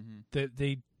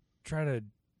 They try to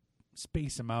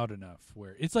space them out enough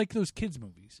where it's like those kids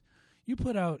movies. You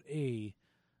put out an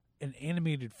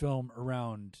animated film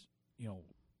around,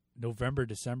 November,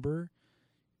 December,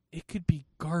 it could be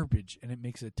garbage and it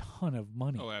makes a ton of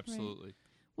money. Oh, absolutely. Right.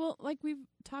 Well, like we've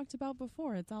talked about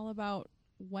before, it's all about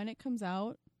when it comes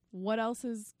out, what else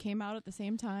came out at the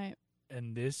same time.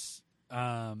 And this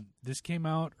came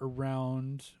out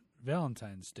around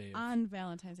Valentine's Day. On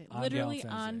Valentine's Day. Literally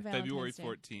on Valentine's February Day.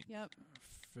 14th. Yep.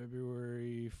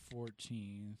 February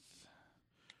 14th.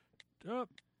 Oh,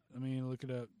 let me look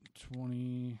it up. Let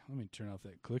me turn off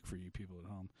that click for you people at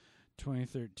home.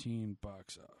 2013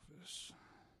 box office.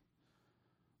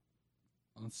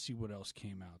 Let's see what else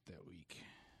came out that week.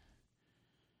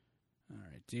 All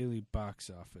right, daily box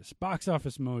office. Box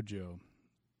Office Mojo.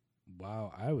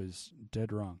 Wow, I was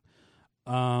dead wrong.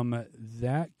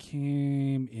 That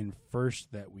came in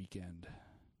first that weekend.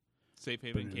 Safe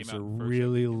Haven came out first. It was first. a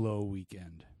really low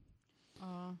weekend.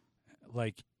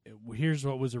 Like, here's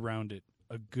what was around it.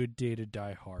 A Good Day to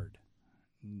Die Hard.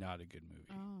 Not a good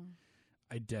movie. Oh.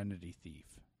 Identity Thief.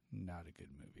 Not a good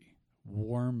movie.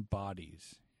 Warm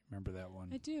Bodies. Remember that one?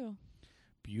 I do.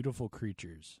 Beautiful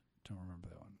Creatures. Don't remember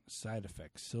that one. Side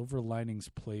Effects. Silver Linings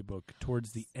Playbook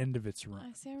towards the end of its run.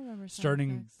 I say I remember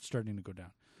starting to go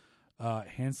down.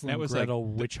 Hansel and Gretel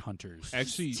Witch Hunters.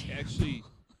 Actually,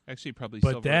 probably.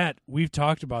 But we've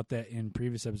talked about that in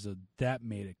previous episodes. That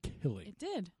made a killing. It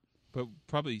did. But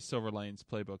probably Silver Linings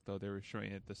Playbook, though, they were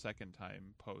showing it the second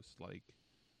time post, like,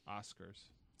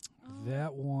 Oscars.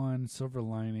 That one, Silver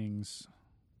Linings.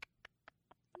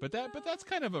 But that's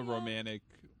kind of a romantic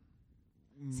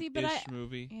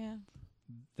movie. Yeah.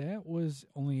 That was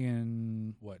only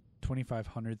in,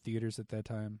 2,500 theaters at that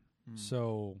time?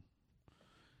 So,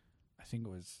 I think it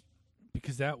was,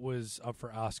 because that was up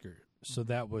for Oscar. So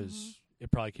that was,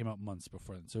 it probably came out months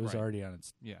before then. So it was already on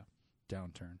its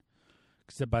downturn.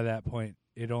 Except by that point,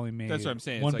 it only made that's what I'm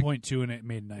saying. 1.2 and it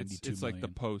made 92 It's million. like the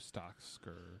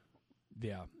post-Oscar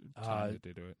time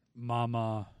to do it.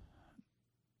 Mama,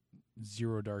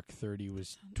 Zero Dark 30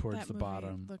 was towards the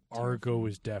bottom. Argo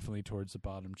was definitely towards the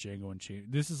bottom. Django Unchained.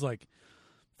 This is like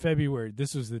February.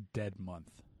 This was the dead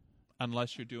month.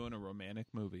 Unless you're doing a romantic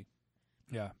movie.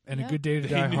 Yeah, and A Good Day to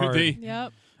Die Hard.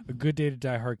 Yep. A Good Day to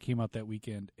Die Hard came out that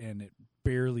weekend, and it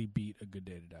barely beat A Good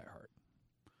Day to Die Hard,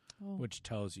 which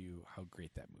tells you how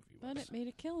great that movie was. But it made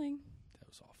a killing. That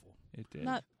was awful. It did.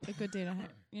 Not A Good Day to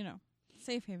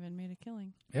Safe Haven made a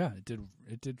killing. Yeah, it did.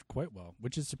 It did quite well,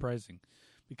 which is surprising,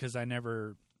 because I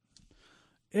never.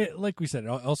 Like we said, it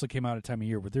also came out at a time of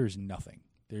year where there's nothing.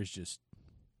 There's just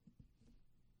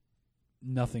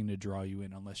nothing to draw you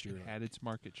in unless you're. It had its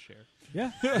market share.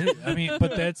 Yeah, I mean,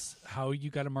 but that's how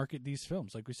you got to market these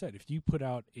films. Like we said, if you put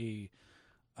out a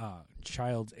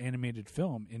child's animated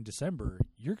film in December,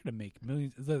 you're going to make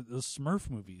millions. The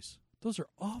Smurf movies, those are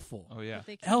awful. Oh yeah,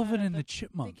 Alvin and the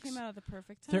Chipmunks. They came out at the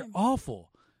perfect time. They're awful.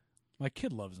 My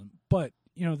kid loves them, but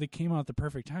they came out at the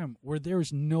perfect time where there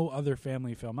was no other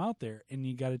family film out there, and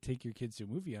you got to take your kids to a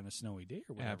movie on a snowy day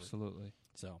or whatever. Absolutely.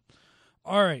 So,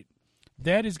 all right,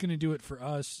 that is going to do it for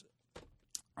us.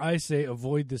 I say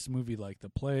avoid this movie like the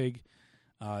plague.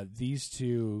 These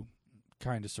two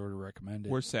kind of sort of recommend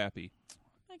it. We're sappy.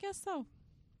 I guess so.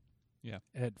 Yeah.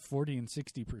 At 40 and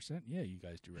 60%, yeah, you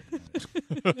guys do recommend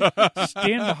it.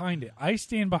 Stand behind it. I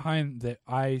stand behind that.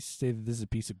 I say that this is a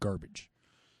piece of garbage.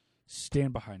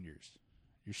 Stand behind yours.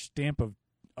 Your stamp of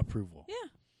approval. Yeah.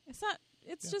 It's not,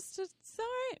 it's just, it's all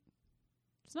right.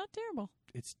 It's not terrible.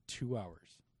 It's 2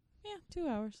 hours. Yeah, 2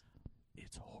 hours.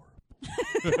 It's horrible.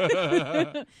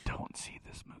 Don't see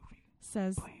this movie.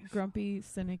 Says please. Grumpy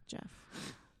Cynic Jeff.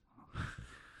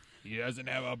 He doesn't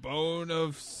have a bone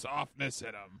of softness in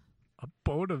him. A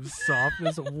bone of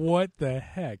softness? What the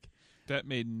heck? That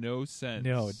made no sense.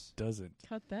 No, it doesn't.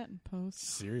 Cut that in post.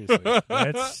 Seriously.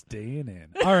 That's staying in.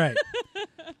 All right.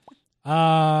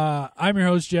 I'm your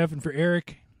host, Jeff, and for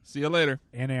Eric. See you later.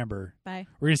 And Amber. Bye.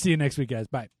 We're going to see you next week, guys.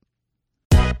 Bye.